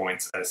 2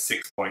 points, a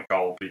 6-point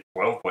goal will be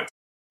 12 points,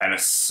 and a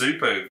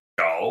super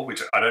goal,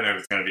 which I don't know if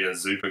it's going to be a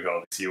super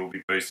goal this year, will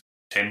be boosted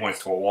 10 points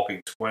to a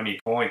whopping 20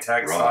 points. How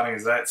exciting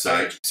is that?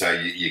 So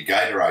your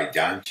Gatorade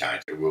game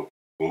changer, will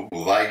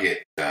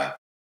they get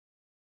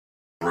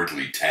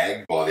brutally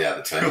tagged by the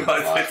other team?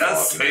 It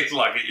does seem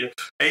like it.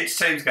 Each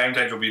team's game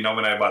changer will be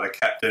nominated by the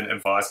captain and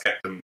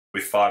vice-captain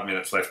with 5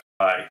 minutes left to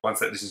play. Once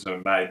that decision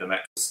is made, the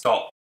match will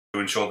stop to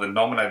ensure the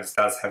nominated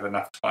stars have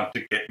enough time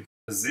to get in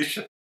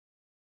position.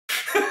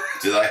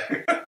 Do they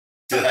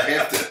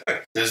have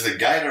to? Does the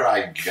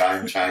Gatorade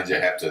game changer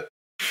have to?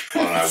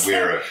 I don't know,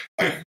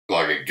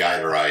 wear a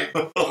Gatorade,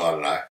 I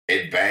don't know,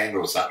 headband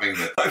or something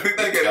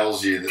that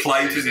tells you that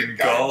plated in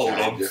gold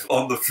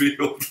on the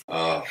field.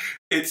 Oh.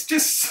 It's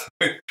just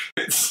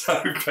it's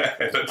so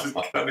bad. I just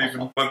can't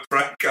even. My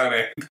brain can't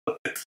handle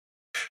it.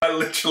 I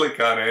literally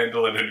can't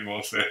handle it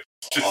anymore, sir.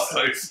 It's just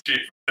so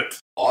stupid.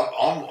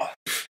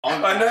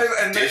 I know,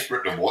 and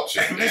desperate to watch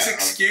it. And this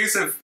excuse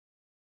of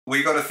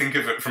we got to think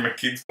of it from a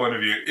kid's point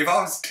of view. If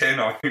I was 10,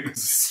 I think this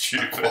is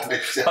stupid. I think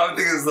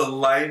it's the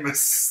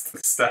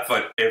lamest stuff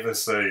I'd ever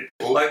seen.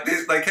 Well, like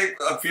this,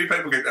 a few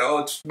people get,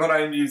 it's not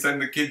aimed at you,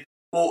 and the kid.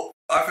 Well,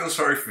 I feel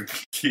sorry for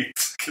the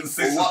kids because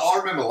I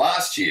remember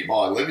last year my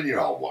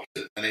 11-year-old watched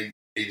it, and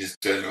he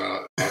just turned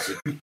around. I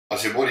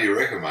said, "What do you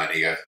reckon, mate?" And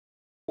he goes,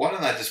 "Why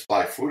don't they just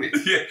play footy?"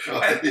 Yeah,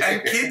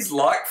 and kids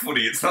like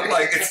footy. It's not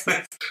like it's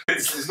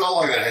not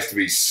like it has to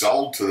be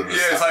sold to them. Yeah,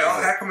 it's like,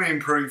 how can we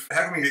improve?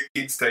 How can we get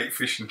kids to eat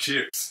fish and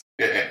chips?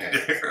 Yeah,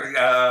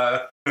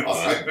 I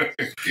don't know.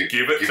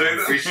 Give it to them.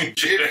 Fish and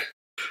chips.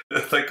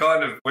 We're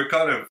kind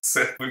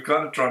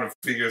of trying to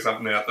figure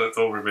something out. That's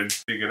all we've been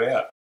figured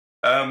out.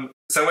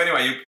 So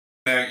anyway,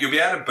 you'll be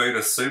able to boot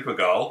a super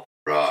goal,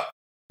 right?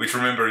 Which,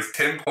 remember, is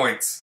 10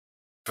 points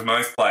for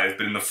most players,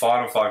 but in the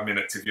final 5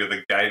 minutes, if you're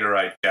the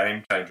Gatorade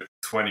game changer,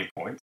 20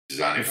 points.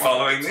 You're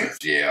following this?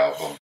 Yeah.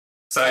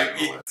 So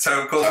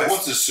of course,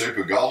 what's a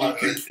super goal?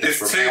 There's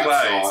two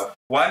ways.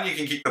 One, you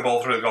can kick the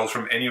ball through the goals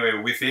from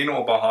anywhere within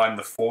or behind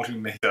the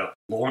 40-metre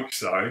launch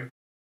zone.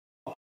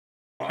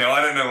 Now,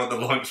 I don't know what the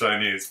launch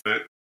zone is,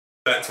 but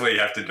that's where you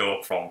have to do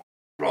it from.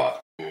 Right.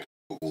 The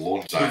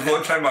launch zone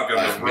might be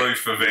on the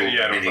roof of any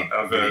of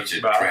a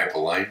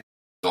trampoline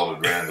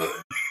dotted around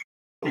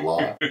the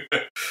line.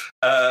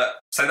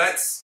 So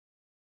that's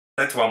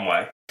one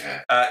way.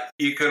 Yeah.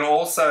 You can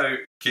also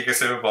kick a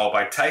Super Bowl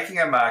by taking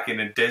a mark in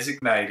a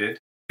designated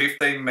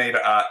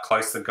 15-metre arc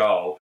close to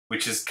goal,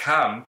 which has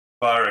come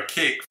via a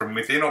kick from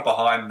within or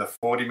behind the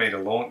 40-metre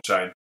launch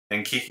zone,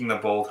 and kicking the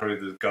ball through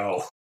the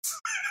goal.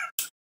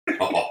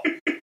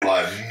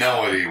 I have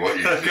no idea what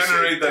you're I'm going to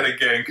read that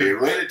again. Yeah,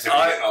 read it to me.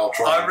 I'll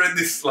try. I read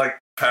this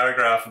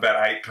paragraph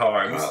about 8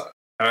 times.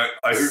 Right.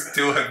 I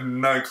still have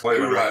no clue.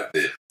 Who wrote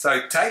this?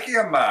 So taking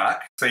a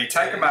mark. So you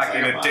take a mark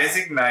in a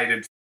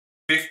designated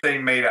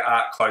 15-metre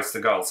arc close to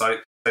goal.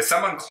 So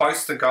someone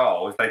close to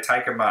goal, if they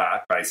take a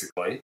mark,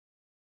 basically,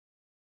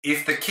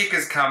 if the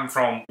kickers come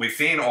from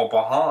within or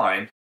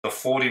behind the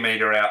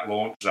 40-metre out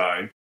launch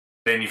zone,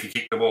 then if you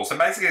kick the ball. So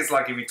basically it's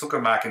like if you took a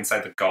mark in, say,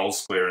 the goal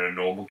square in a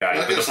normal game,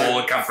 but the ball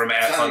would come from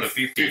outside the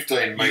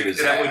 15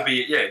 metres out.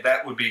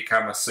 That would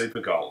become a super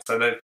goal. So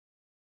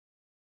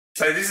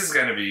this is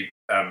going to be...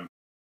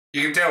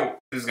 you can tell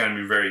this is going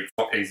to be very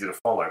easy to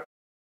follow.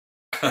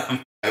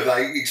 Have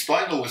they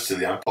explained all this to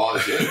the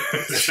umpires yet?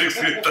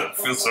 Don't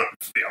feel sorry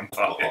for the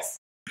umpires.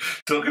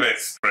 Talk about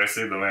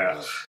stressing them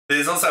out.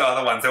 There's also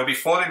other ones. There will be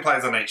 14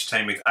 players on each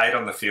team with 8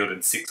 on the field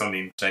and 6 on the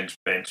interchange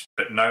bench,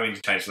 but no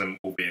interchange limit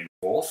will be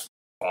enforced.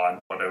 Fine,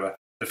 whatever.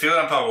 The field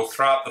umpire will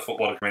throw up the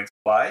football to commence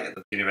play at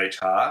the beginning of each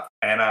half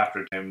and after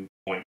a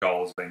 10-point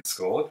goal has been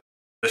scored.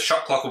 The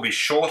shot clock will be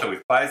shorter,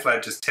 with players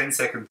allowed just 10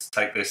 seconds to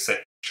take their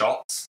set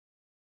shots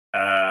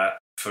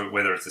for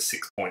whether it's a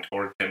 6-point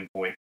or a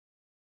 10-point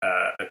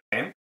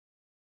attempt.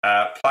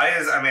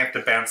 Players only have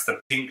to bounce the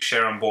pink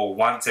Sharon ball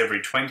once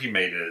every 20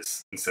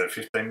 metres instead of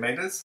 15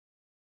 metres.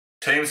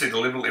 Teams who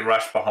deliberately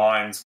rush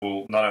behinds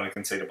will not only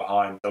concede a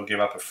behind, they'll give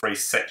up a free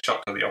set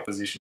shot to the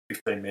opposition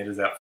 15 metres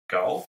out for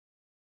goal.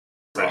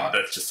 So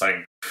that's just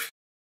saying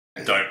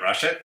don't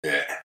rush it.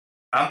 Yeah.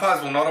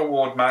 Umpires will not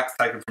award marks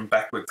taken from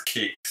backwards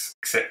kicks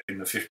except in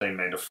the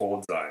 15-metre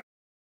forward zone.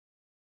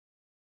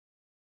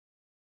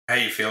 How are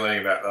you feeling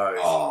about those?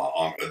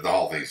 The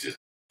whole thing's just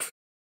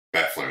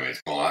baffling me.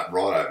 It's gone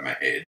right over my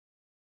head.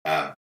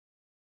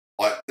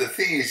 The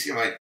thing is,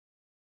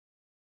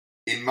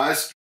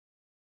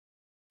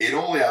 in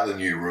all the other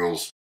new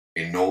rules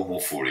in normal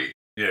footy,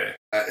 even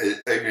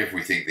if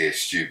we think they're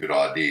stupid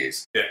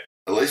ideas,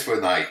 at least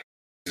when they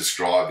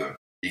describe them,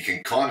 you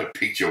can kind of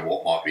picture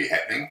what might be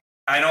happening.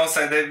 And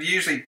also, they're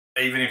usually,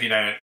 even if you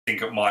don't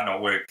think it might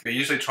not work, they're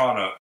usually trying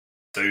to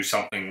do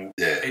something.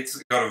 Yeah.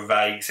 It's got a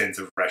vague sense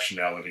of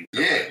rationality.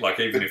 Yeah. Like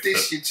even if the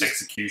just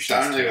execution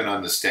don't even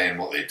understand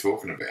what they're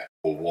talking about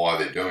or why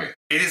they're doing it.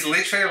 It is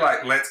literally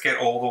like, let's get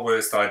all the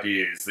worst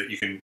ideas that you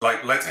can.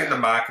 Like, let's get the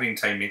marketing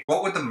team in.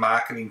 What would the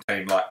marketing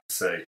team like to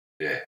see?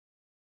 Yeah.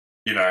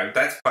 You know,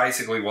 that's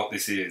basically what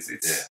this is.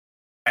 It's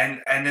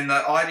and then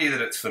the idea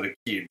that it's for the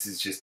kids is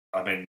just,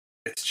 I mean,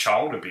 it's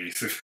child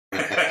abuse.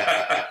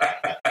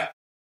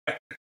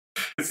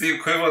 It's the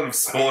equivalent of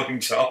sporting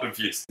child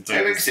abuse.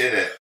 Having said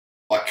that,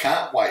 I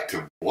can't wait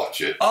to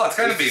watch it. Oh, it's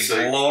going to be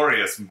a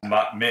glorious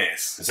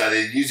mess. So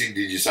they're using,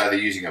 did you say they're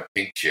using a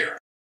pink cherry?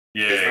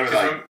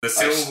 Yeah, the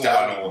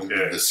silver one.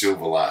 The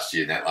silver last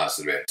year, and that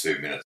lasted about 2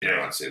 minutes. Yeah.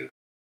 Everyone said it.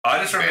 I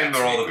just remember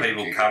all the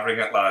people covering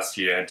it last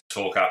year had to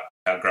talk up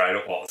how great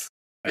it was.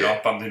 And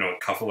I've bumped into a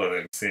couple of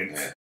them since.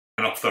 Yeah.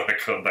 And off the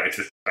record, they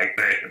just take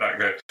there and I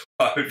go,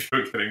 I hope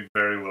you're getting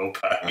very well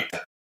paid.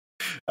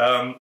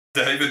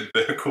 David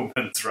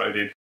Berkelmans wrote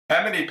in,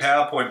 how many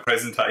PowerPoint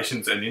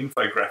presentations and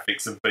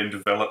infographics have been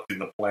developed in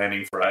the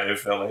planning for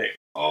AFLX?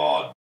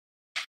 Oh,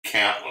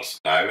 countless,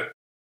 David.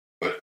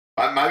 But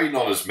maybe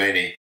not as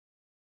many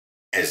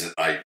as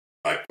they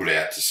put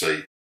out to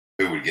see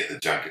who would get the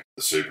junket to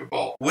the Super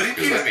Bowl.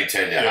 Because let me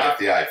tell you, half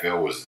the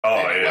AFL was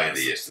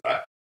Atlanta yesterday.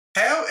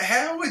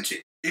 How would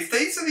you, if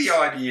these are the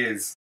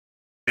ideas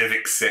they've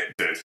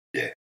accepted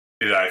in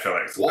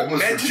AFLX? What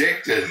was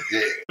rejected?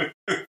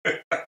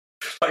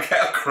 Like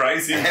how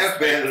crazy. How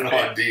bad an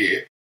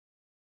idea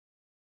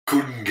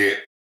couldn't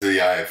get to the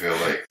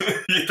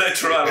AFLX?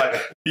 That's right.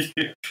 Like,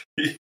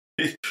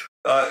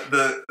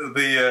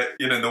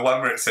 the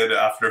one where it said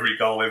after every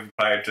goal, every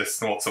player just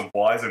snorts some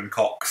Weizen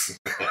cocks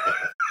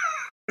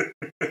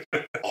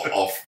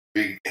off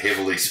big,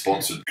 heavily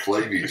sponsored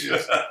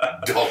cleavages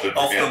dotted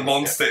off the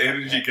Monster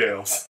Energy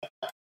girls.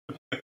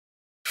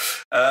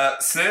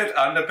 Snert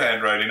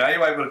Underpan wrote in, are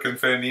you able to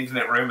confirm the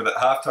internet rumour that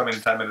halftime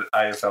entertainment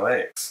at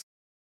AFLX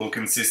will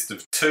consist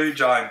of 2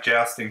 giant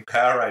jousting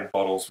Powerade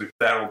bottles with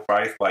Daryl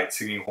Braithwaite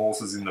singing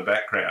horses in the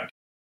background?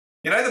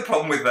 You know the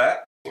problem with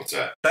that? What's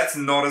that? That's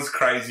not as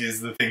crazy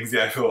as the things the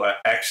AFL are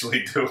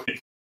actually doing.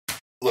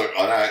 Look,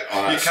 I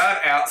know. You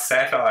can't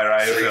out-satire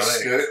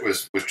AFLX. Snert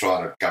was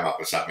trying to come up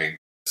with something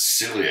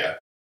sillier.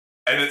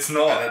 And it's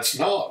not. And it's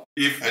not.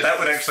 That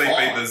would actually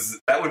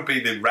be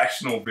the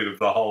rational bit of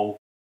the whole.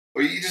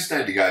 Well, you just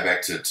need to go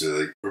back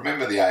to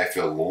remember the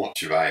AFL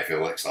launch of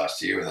AFLX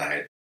last year when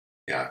they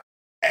had,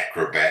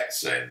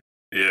 acrobats and,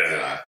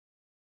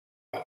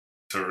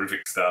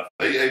 terrific stuff.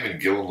 Even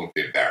Gillen looked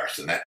embarrassed,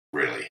 and that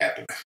really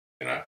happened,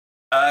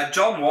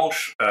 John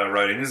Walsh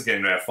wrote in, this is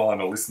getting to our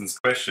final listeners'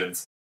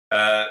 questions.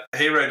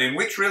 He wrote in,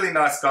 which really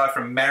nice guy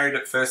from Married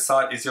at First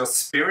Sight is your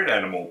spirit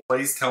animal?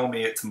 Please tell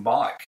me it's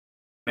Mike.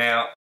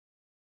 Now,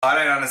 I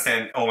don't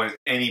understand almost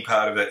any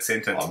part of that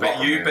sentence,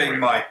 but you being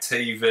my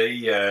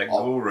TV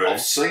guru,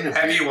 I've seen a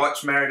have you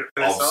watched Married at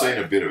First Sight? I've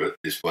seen a bit of it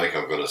this week,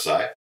 I've got to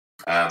say.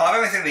 I've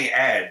only seen the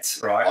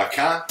ads, right? I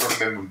can't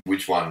remember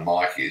which one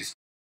Mike is,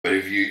 but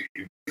if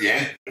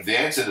the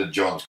answer to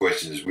John's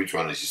question is which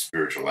one is your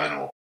spiritual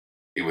animal,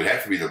 it would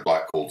have to be the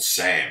bloke called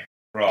Sam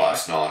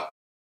last night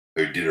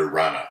who did a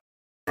runner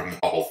from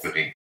the whole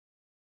thing.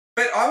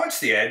 But I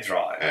watched the ads,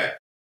 right? Yeah.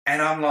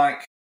 And I'm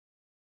like,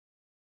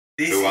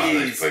 who are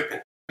these people?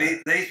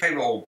 These people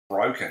are all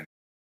broken.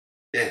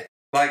 Yeah.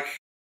 Like,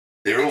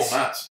 they're all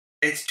nuts.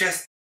 It's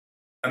just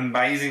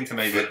amazing to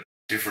me that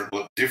different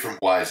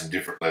ways and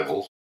different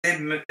levels.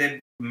 It's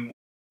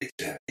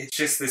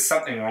just there's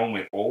something wrong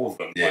with all of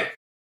them. Yeah.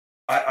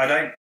 Like, I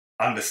don't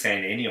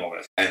understand any of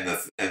it. And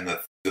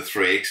the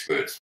 3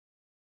 experts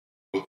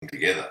put them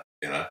together,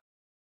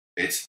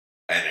 It's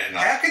and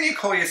how can you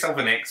call yourself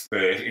an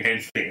expert in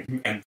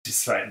anything and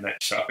participate in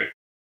that show?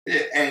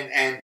 Yeah,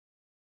 and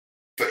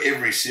for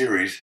every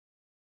series,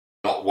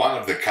 not one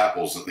of the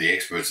couples that the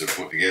experts have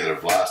put together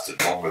have lasted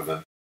longer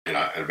than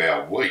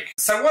about a week.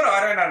 So what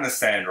I don't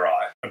understand,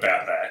 right,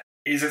 about that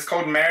is it's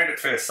called Married at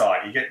First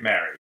Sight. You get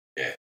married.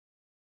 Yeah.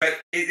 But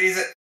is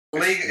it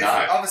legal?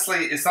 No.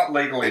 Obviously, it's not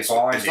legally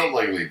binding. It's not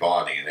legally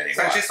binding in any way.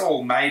 So it's just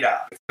all made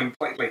up. It's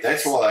completely.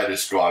 That's why they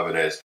describe it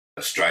as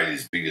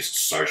Australia's biggest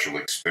social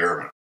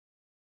experiment,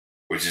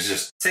 which is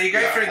just. So you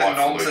go through the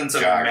nonsense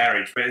of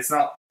marriage, but it's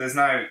not. There's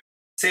no.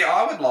 See,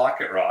 I would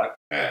like it, right?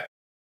 Yeah.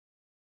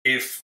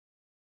 If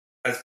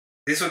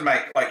this would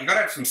make you got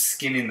to have some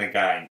skin in the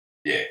game.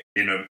 Yeah.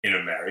 In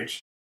a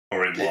marriage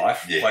or in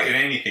life, in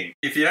anything.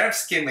 If you don't have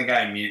skin in the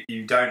game,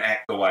 you don't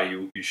act the way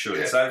you should.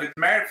 Yeah. So if it's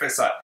Married at First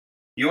Sight,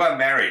 you are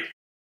married.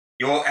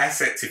 Your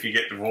assets, if you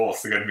get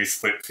divorced, are going to be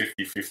split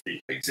 50-50.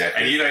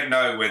 Exactly. And you don't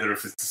know whether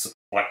if it's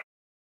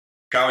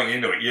going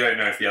into it, you don't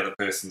know if the other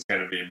person's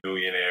going to be a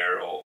millionaire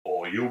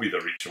or you'll be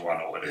the richer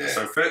one or whatever. Yeah.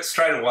 So first,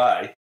 straight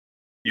away,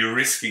 you're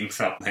risking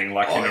something in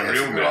a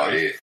real marriage.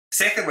 Idea.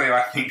 Secondly,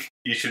 I think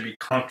you should be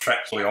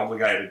contractually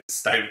obligated to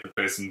stay with the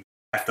person,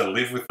 have to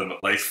live with them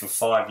at least for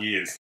 5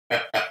 years.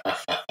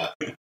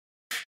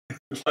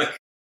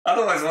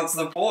 Otherwise, what's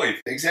the point?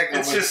 Exactly.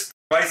 It's just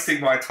wasting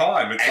my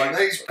time.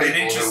 It's an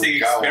interesting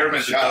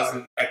experiment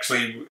that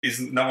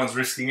no one's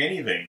risking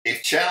anything.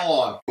 If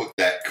Channel 9 put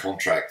that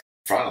contract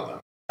front of them,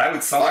 they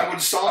would sign. They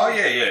would sign. Oh,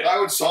 yeah. They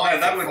would sign.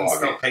 No, they wouldn't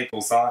stop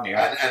people signing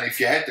up. And if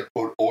you had to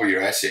put all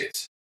your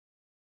assets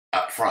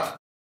up front,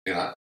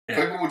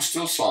 people would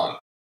still sign it.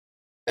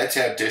 That's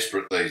how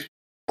desperate these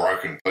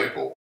broken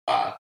people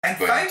are. And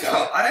fame's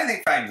I don't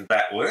think fame's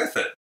that worth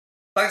it.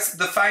 Like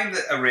the fame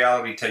that a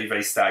reality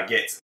TV star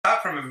gets,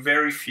 apart from a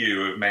very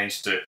few who've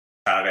managed to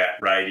carve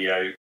out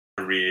radio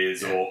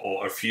careers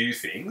or a few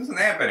things, and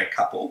there have been a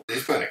couple.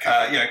 There's been a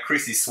couple.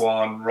 Chrissy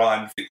Swan,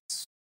 Ryan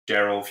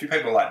Fitzgerald, a few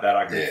people like that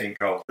I can think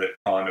of that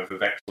kind of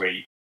have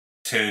actually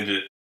turned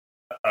it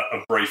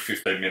a brief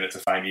 15 minutes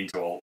of fame into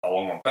a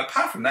long one. But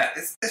apart from that,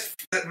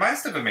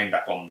 most of them end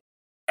up on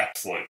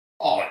absolute.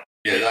 Oh,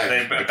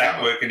 yeah, they're back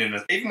working in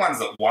even ones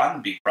that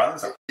won Big Brother.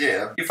 So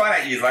you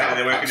find out years later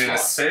they're working in a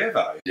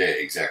servo. Yeah,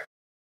 exactly.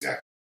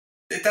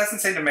 It doesn't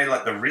seem to me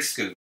like the risk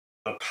of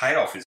the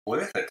payoff is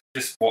worth it.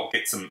 Just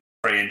gets some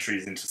free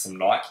entries into some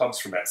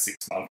nightclubs for about 6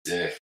 months.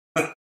 Yeah,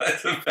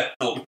 that's about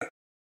all.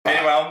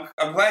 Anyway,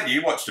 I'm glad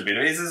you watched a bit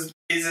of it.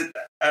 Is it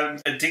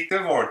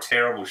addictive or a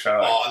terrible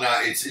show? Oh no,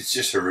 it's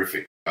just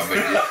horrific. I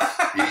mean,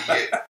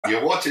 you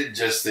watch it and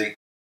just think,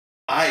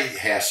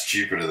 how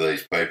stupid are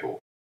these people?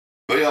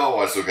 But I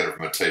always look at it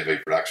from a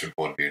TV production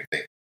point of view and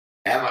think,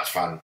 how much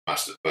fun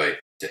must it be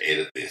to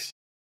edit this?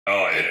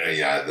 Oh,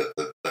 yeah. And,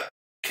 the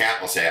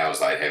countless hours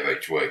they'd have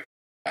each week,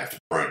 they have to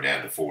prune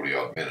down to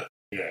 40-odd minutes.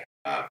 Yeah.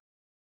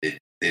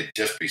 There'd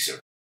just be some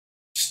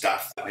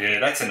stuff.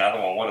 That's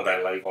another one. What do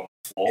they leave on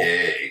the floor?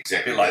 Yeah,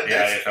 exactly. A bit like the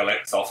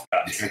AFLX off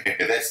cuts.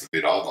 Yeah, that's the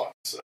bit I'd like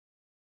to see.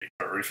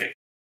 Horrific.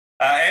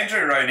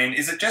 Andrew wrote in,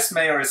 is it just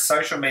me or is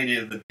social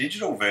media the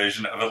digital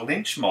version of a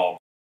lynch mob,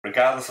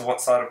 regardless of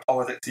what side of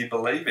politics you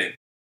believe in?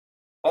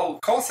 Well,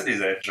 of course it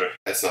is, Andrew.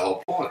 That's the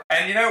whole point.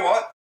 And you know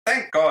what?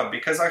 Thank God,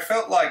 because I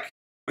felt like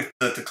with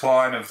the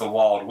decline of the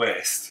Wild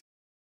West,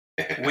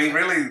 we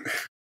really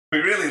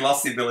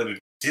lost the ability to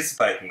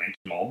participate in lynch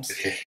mobs.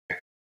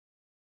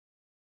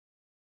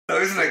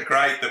 So isn't it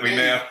great that we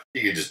now...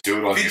 You can just do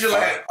it on your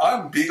phone.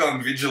 I'm big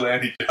on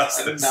vigilante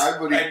justice.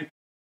 Nobody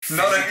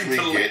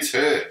gets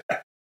hurt.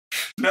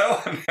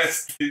 No one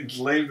has to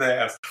leave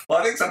their house. Well,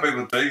 I think some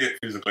people do get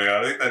physically.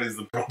 I think that is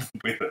the problem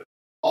with it.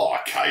 Oh,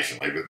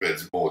 occasionally, but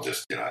it's more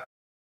just, Yeah,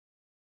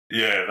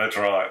 that's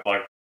right.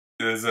 Like,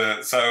 there's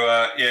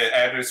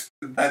Andrew,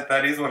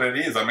 that is what it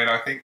is. I mean, I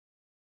think,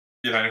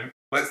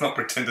 let's not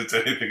pretend it's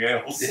anything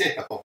else.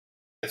 Yeah, well,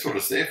 that's what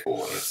it's there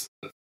for. It's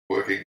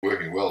working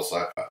well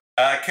so far.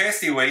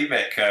 Kirsty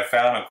Wiebeck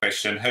found a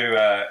question, who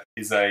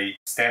is a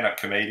stand-up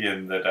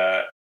comedian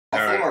that... I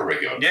thought I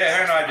recognised. Yeah,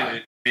 her and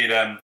I did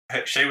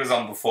she was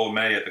on before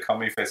me at the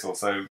comedy festival,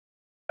 so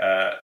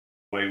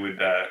we would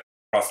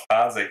cross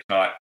paths each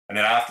night, and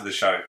then after the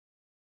show,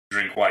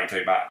 drink way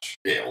too much.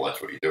 Yeah, well,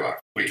 that's what you do.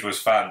 Which was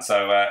fun.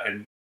 So,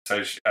 I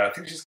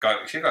think she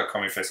got a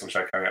comedy festival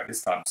show coming up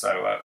this time.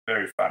 So,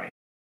 very funny.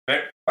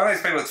 But one of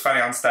those people that's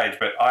funny on stage,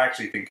 but I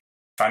actually think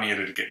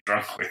funnier to get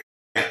drunk with.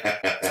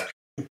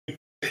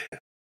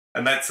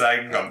 And that's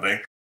saying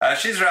something.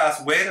 She's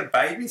asked, where do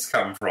babies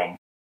come from?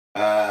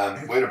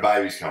 Where do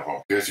babies come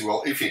from? Kirsty?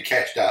 Well, if you're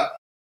cashed up,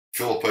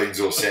 Philippines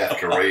or South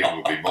Korea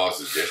would be my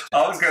suggestion.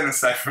 I was going to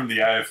say from the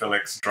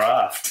AFLX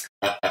draft.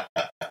 I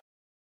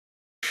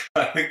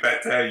think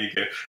that's how you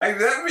get... Hey,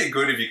 that would be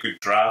good if you could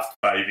draft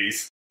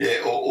babies.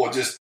 Yeah, or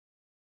just,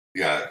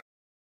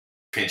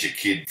 pinch a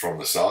kid from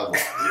the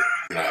sideline.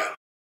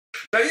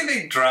 Don't you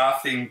think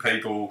drafting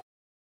people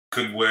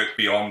could work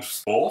beyond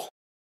sport?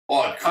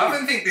 Oh, it could. I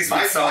don't think this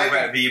would solve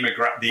out the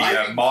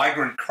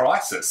migrant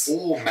crisis.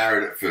 Or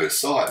Married at First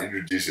Sight,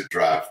 introduce a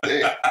draft there.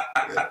 Yeah.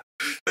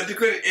 But you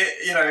could,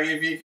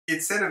 if you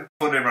instead of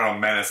putting everyone on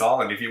Manus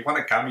Island, if you want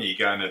to come here, you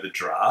go into the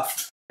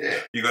draft. Yeah,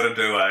 you got to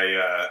do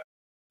a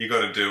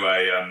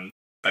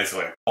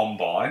basically a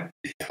combine.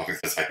 Yeah, I was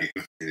going to say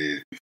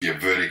your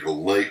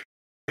vertical leap,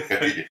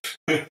 and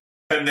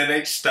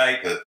then each state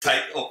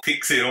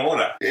picks in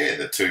order. Yeah,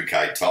 the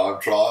 2K time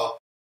trial.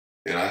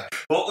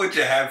 What would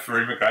you have for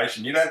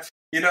immigration? You'd have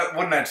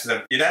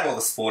all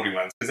the sporting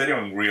ones, because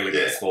anyone really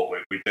good at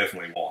sport we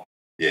definitely want.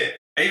 Yeah.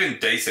 Even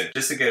decent,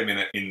 just to get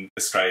them in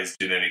Australia's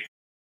genetic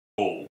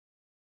pool.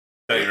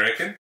 Don't you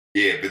reckon?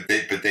 Yeah, but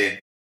then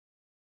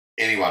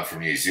anyone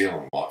from New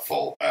Zealand might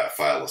fail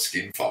the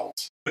skin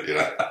folds,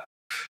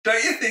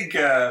 Don't you think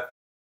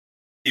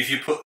if you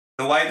put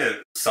the way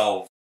to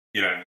solve,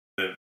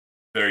 the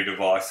very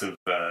divisive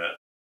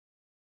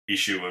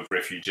issue of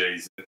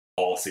refugees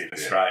policy in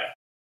Australia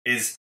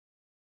is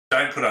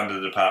don't put under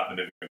the Department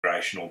of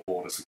Immigration or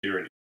Border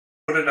Security.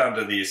 Put it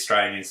under the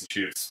Australian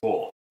Institute of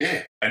Sport.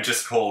 Yeah. And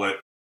just call it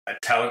a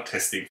talent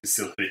testing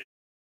facility.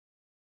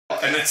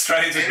 And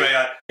Australians would be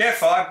like, yeah,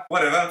 fine,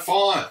 whatever.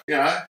 Fine,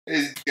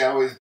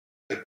 with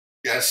a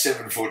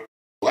 7-foot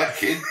black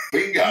kid,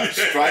 bingo,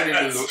 straight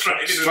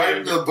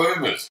into the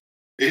boomers.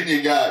 In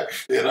you go,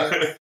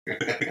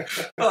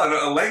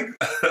 Oh,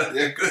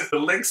 a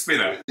leg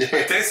spinner.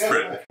 Yeah.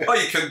 Desperate. Oh,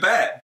 you can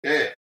bat.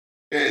 Yeah.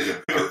 Yeah,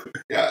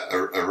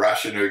 a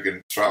Russian who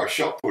can throw a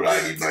shot put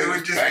 80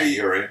 metres. Bang,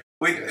 you're in.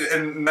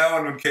 And no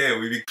one would care.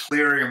 We'd be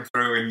clearing them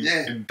through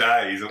in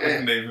days. It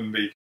wouldn't even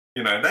be...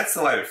 You know, that's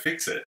the way to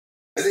fix it.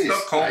 It's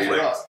not complex. No,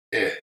 right. Yeah.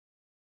 It's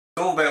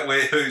all about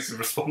who's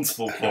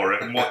responsible for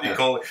it and what you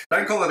call it.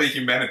 Don't call it a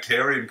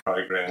humanitarian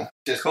program.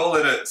 Just call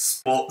it a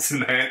sports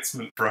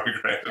enhancement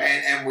program.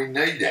 And we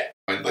need that.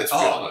 I mean, let's be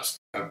honest.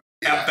 Our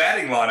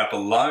batting lineup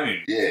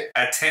alone. Yeah.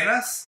 Our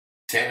tennis.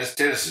 Tennis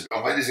is. I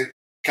mean, there's a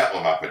couple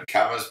of up and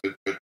comers, but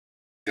you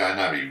know,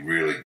 nobody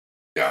really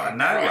going.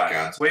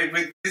 No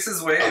way. This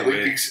is where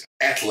Olympics,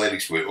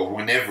 athletics.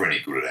 We're never any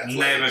good at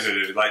athletics. Never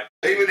good. Like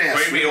even our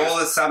we all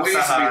the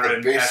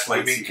sub-Saharan the best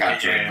swimming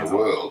country in the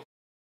world,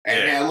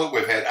 and now look,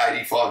 we've had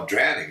 85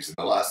 drownings in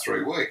the last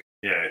 3 weeks.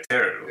 Yeah,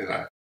 terrible. You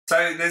know,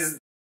 so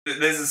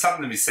there's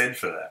something to be said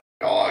for that.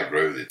 Oh, I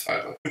agree with you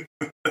totally.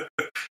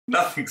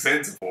 Nothing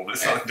sensible, but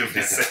something to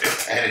be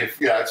said. And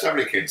if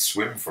somebody can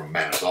swim from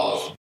Manus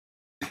Island,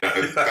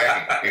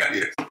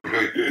 bang,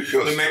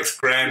 the next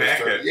grand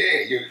actor.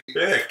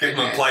 Yeah, give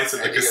them a place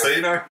at the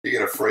casino. You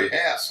get a free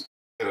house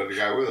to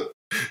go with it.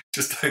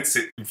 Just don't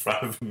sit in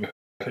front of them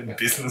in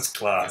business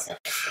class.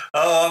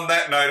 On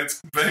that note, it's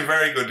been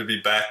very good to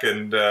be back,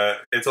 and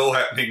it's all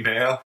happening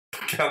now.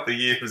 Count the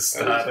years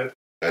started.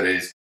 That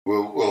is.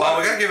 We're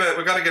going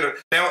to give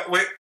it. Now,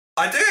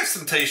 I do have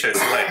some T-shirts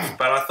left,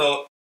 but I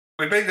thought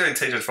we've been doing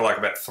T-shirts for like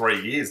about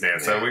 3 years now,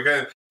 so we're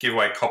going to give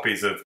away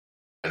copies of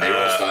and they're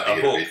all starting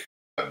to get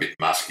a bit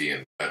musky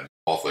and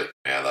mothy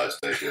now, those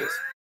T-shirts.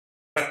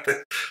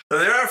 So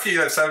there are a few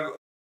left. So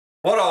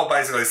what I'll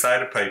basically say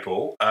to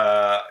people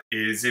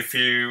is if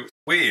you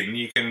win,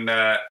 you can.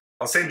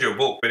 I'll send you a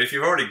book, but if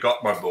you've already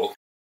got my book,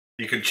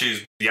 you can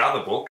choose the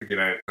other book,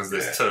 because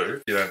there's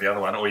two, the other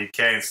one, or you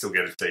can still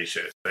get a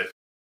T-shirt.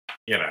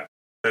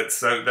 But,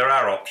 so there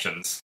are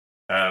options.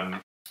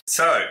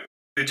 So,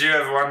 did you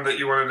have one that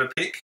you wanted to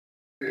pick?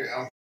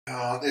 Yeah,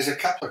 there's a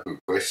couple of good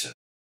questions.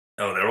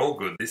 Oh, they're all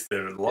good.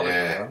 There are a lot of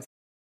good ones.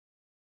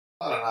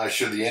 I don't know.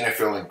 Should the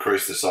NFL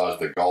increase the size of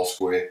the goal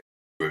square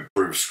to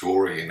improve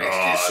scoring in next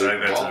year's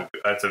Super Bowl?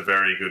 That's a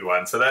very good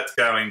one. So that's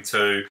going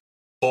to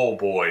Paul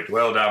Boyd.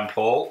 Well done,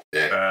 Paul.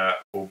 Yeah.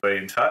 We'll be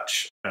in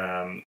touch.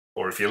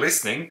 Or if you're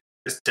listening,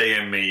 just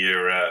DM me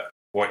your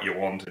what you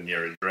want and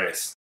your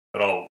address.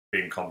 But I'll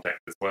be in contact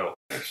as well.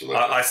 Absolutely.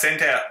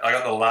 I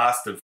got the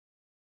last of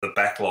the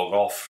backlog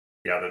off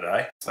the other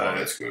day. So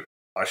that's good.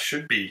 I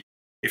should be,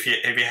 if you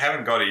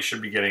haven't got it, you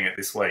should be getting it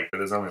this week. But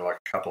there's only like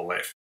a couple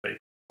left.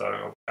 So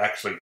I'll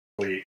actually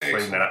clean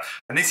that up.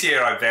 And this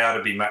year I vow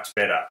to be much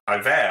better. I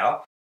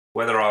vow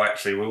whether I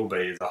actually will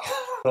be is a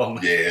whole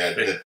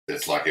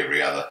that's like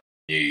every other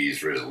New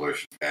Year's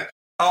resolution.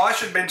 Oh, I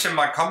should mention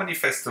my comedy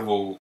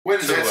festival. When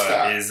does that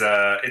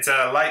start? It's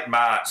a late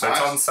March, so it's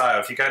on sale.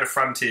 If you go to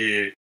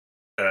Frontier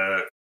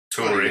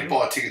Touring, you can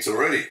buy tickets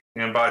already.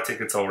 You can buy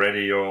tickets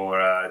already, or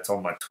it's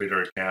on my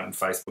Twitter account and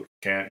Facebook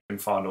account. You can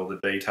find all the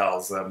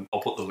details. I'll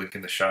put the link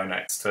in the show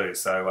notes too.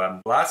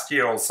 So last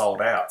year all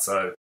sold out.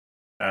 So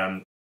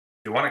if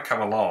you want to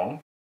come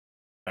along,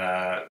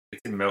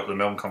 it's in the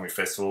Melbourne Comedy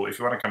Festival. If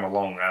you want to come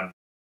along,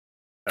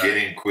 get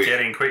in quick.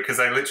 Get in quick, because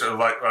they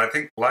literally I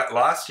think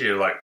last year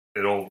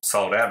it all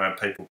sold out and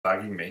people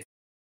bugging me,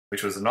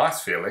 which was a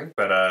nice feeling.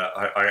 But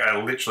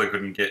I literally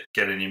couldn't get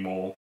any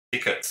more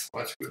tickets.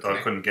 That's good.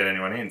 I couldn't get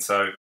anyone in.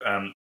 So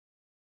and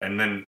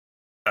then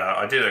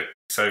I did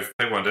so if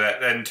people want to do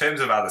that. And in terms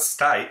of other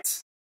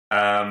states,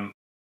 I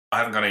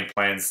haven't got any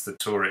plans to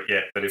tour it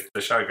yet. But if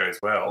the show goes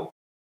well,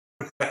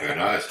 who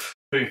knows?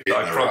 I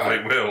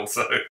probably will.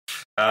 So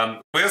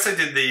we also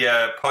did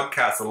the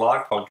podcast, the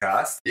live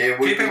podcast. Yeah,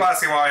 people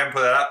asking why I haven't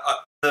put that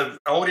up. The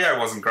audio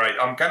wasn't great.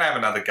 I'm going to have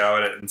another go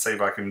at it and see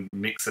if I can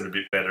mix it a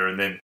bit better and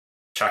then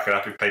chuck it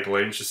up if people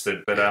are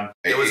interested. But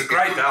it was a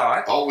great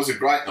night. Oh, it was a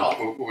great night.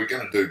 We're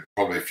going to do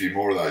probably a few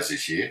more of those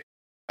this year.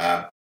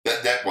 That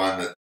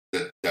one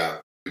that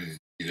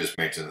you just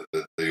mentioned,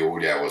 that the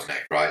audio wasn't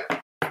that great.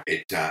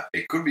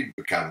 It could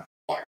become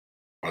like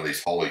one of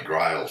these holy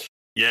grails.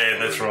 Yeah,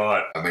 that's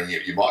right. I mean,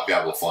 you might be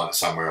able to find it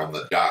somewhere on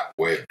the dark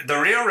web. The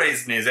real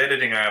reason is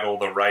editing out all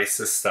the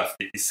racist stuff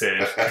that you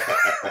said.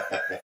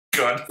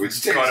 God,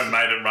 which kind of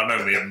made it run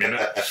only a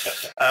minute.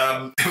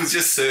 It was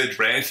just Serge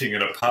ranting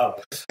in a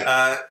pub.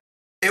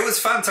 It was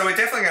fun, so we're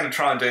definitely going to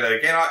try and do that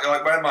again.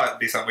 That might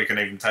be something we can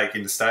even take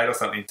into state or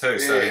something too.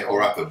 Yeah,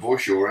 or up the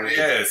bush or anything.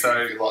 Yeah,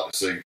 so if you'd like to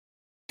see.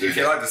 If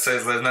you'd like to see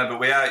us, let us know. But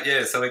we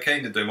are, so we're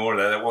keen to do more of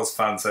that. It was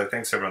fun, so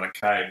thanks to everyone that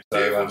came.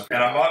 So,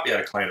 and I might be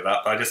able to clean it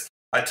up.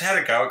 I had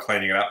a go at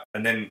cleaning it up,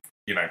 and then,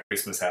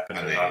 Christmas happened,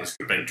 and I've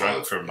been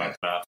drunk for a month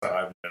and a half, so I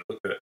haven't even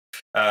looked at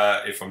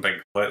it, if I'm being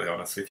completely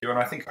honest with you, and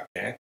I think I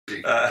can.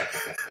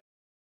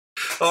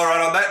 All right,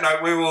 on that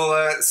note, we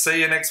will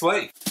see you next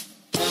week.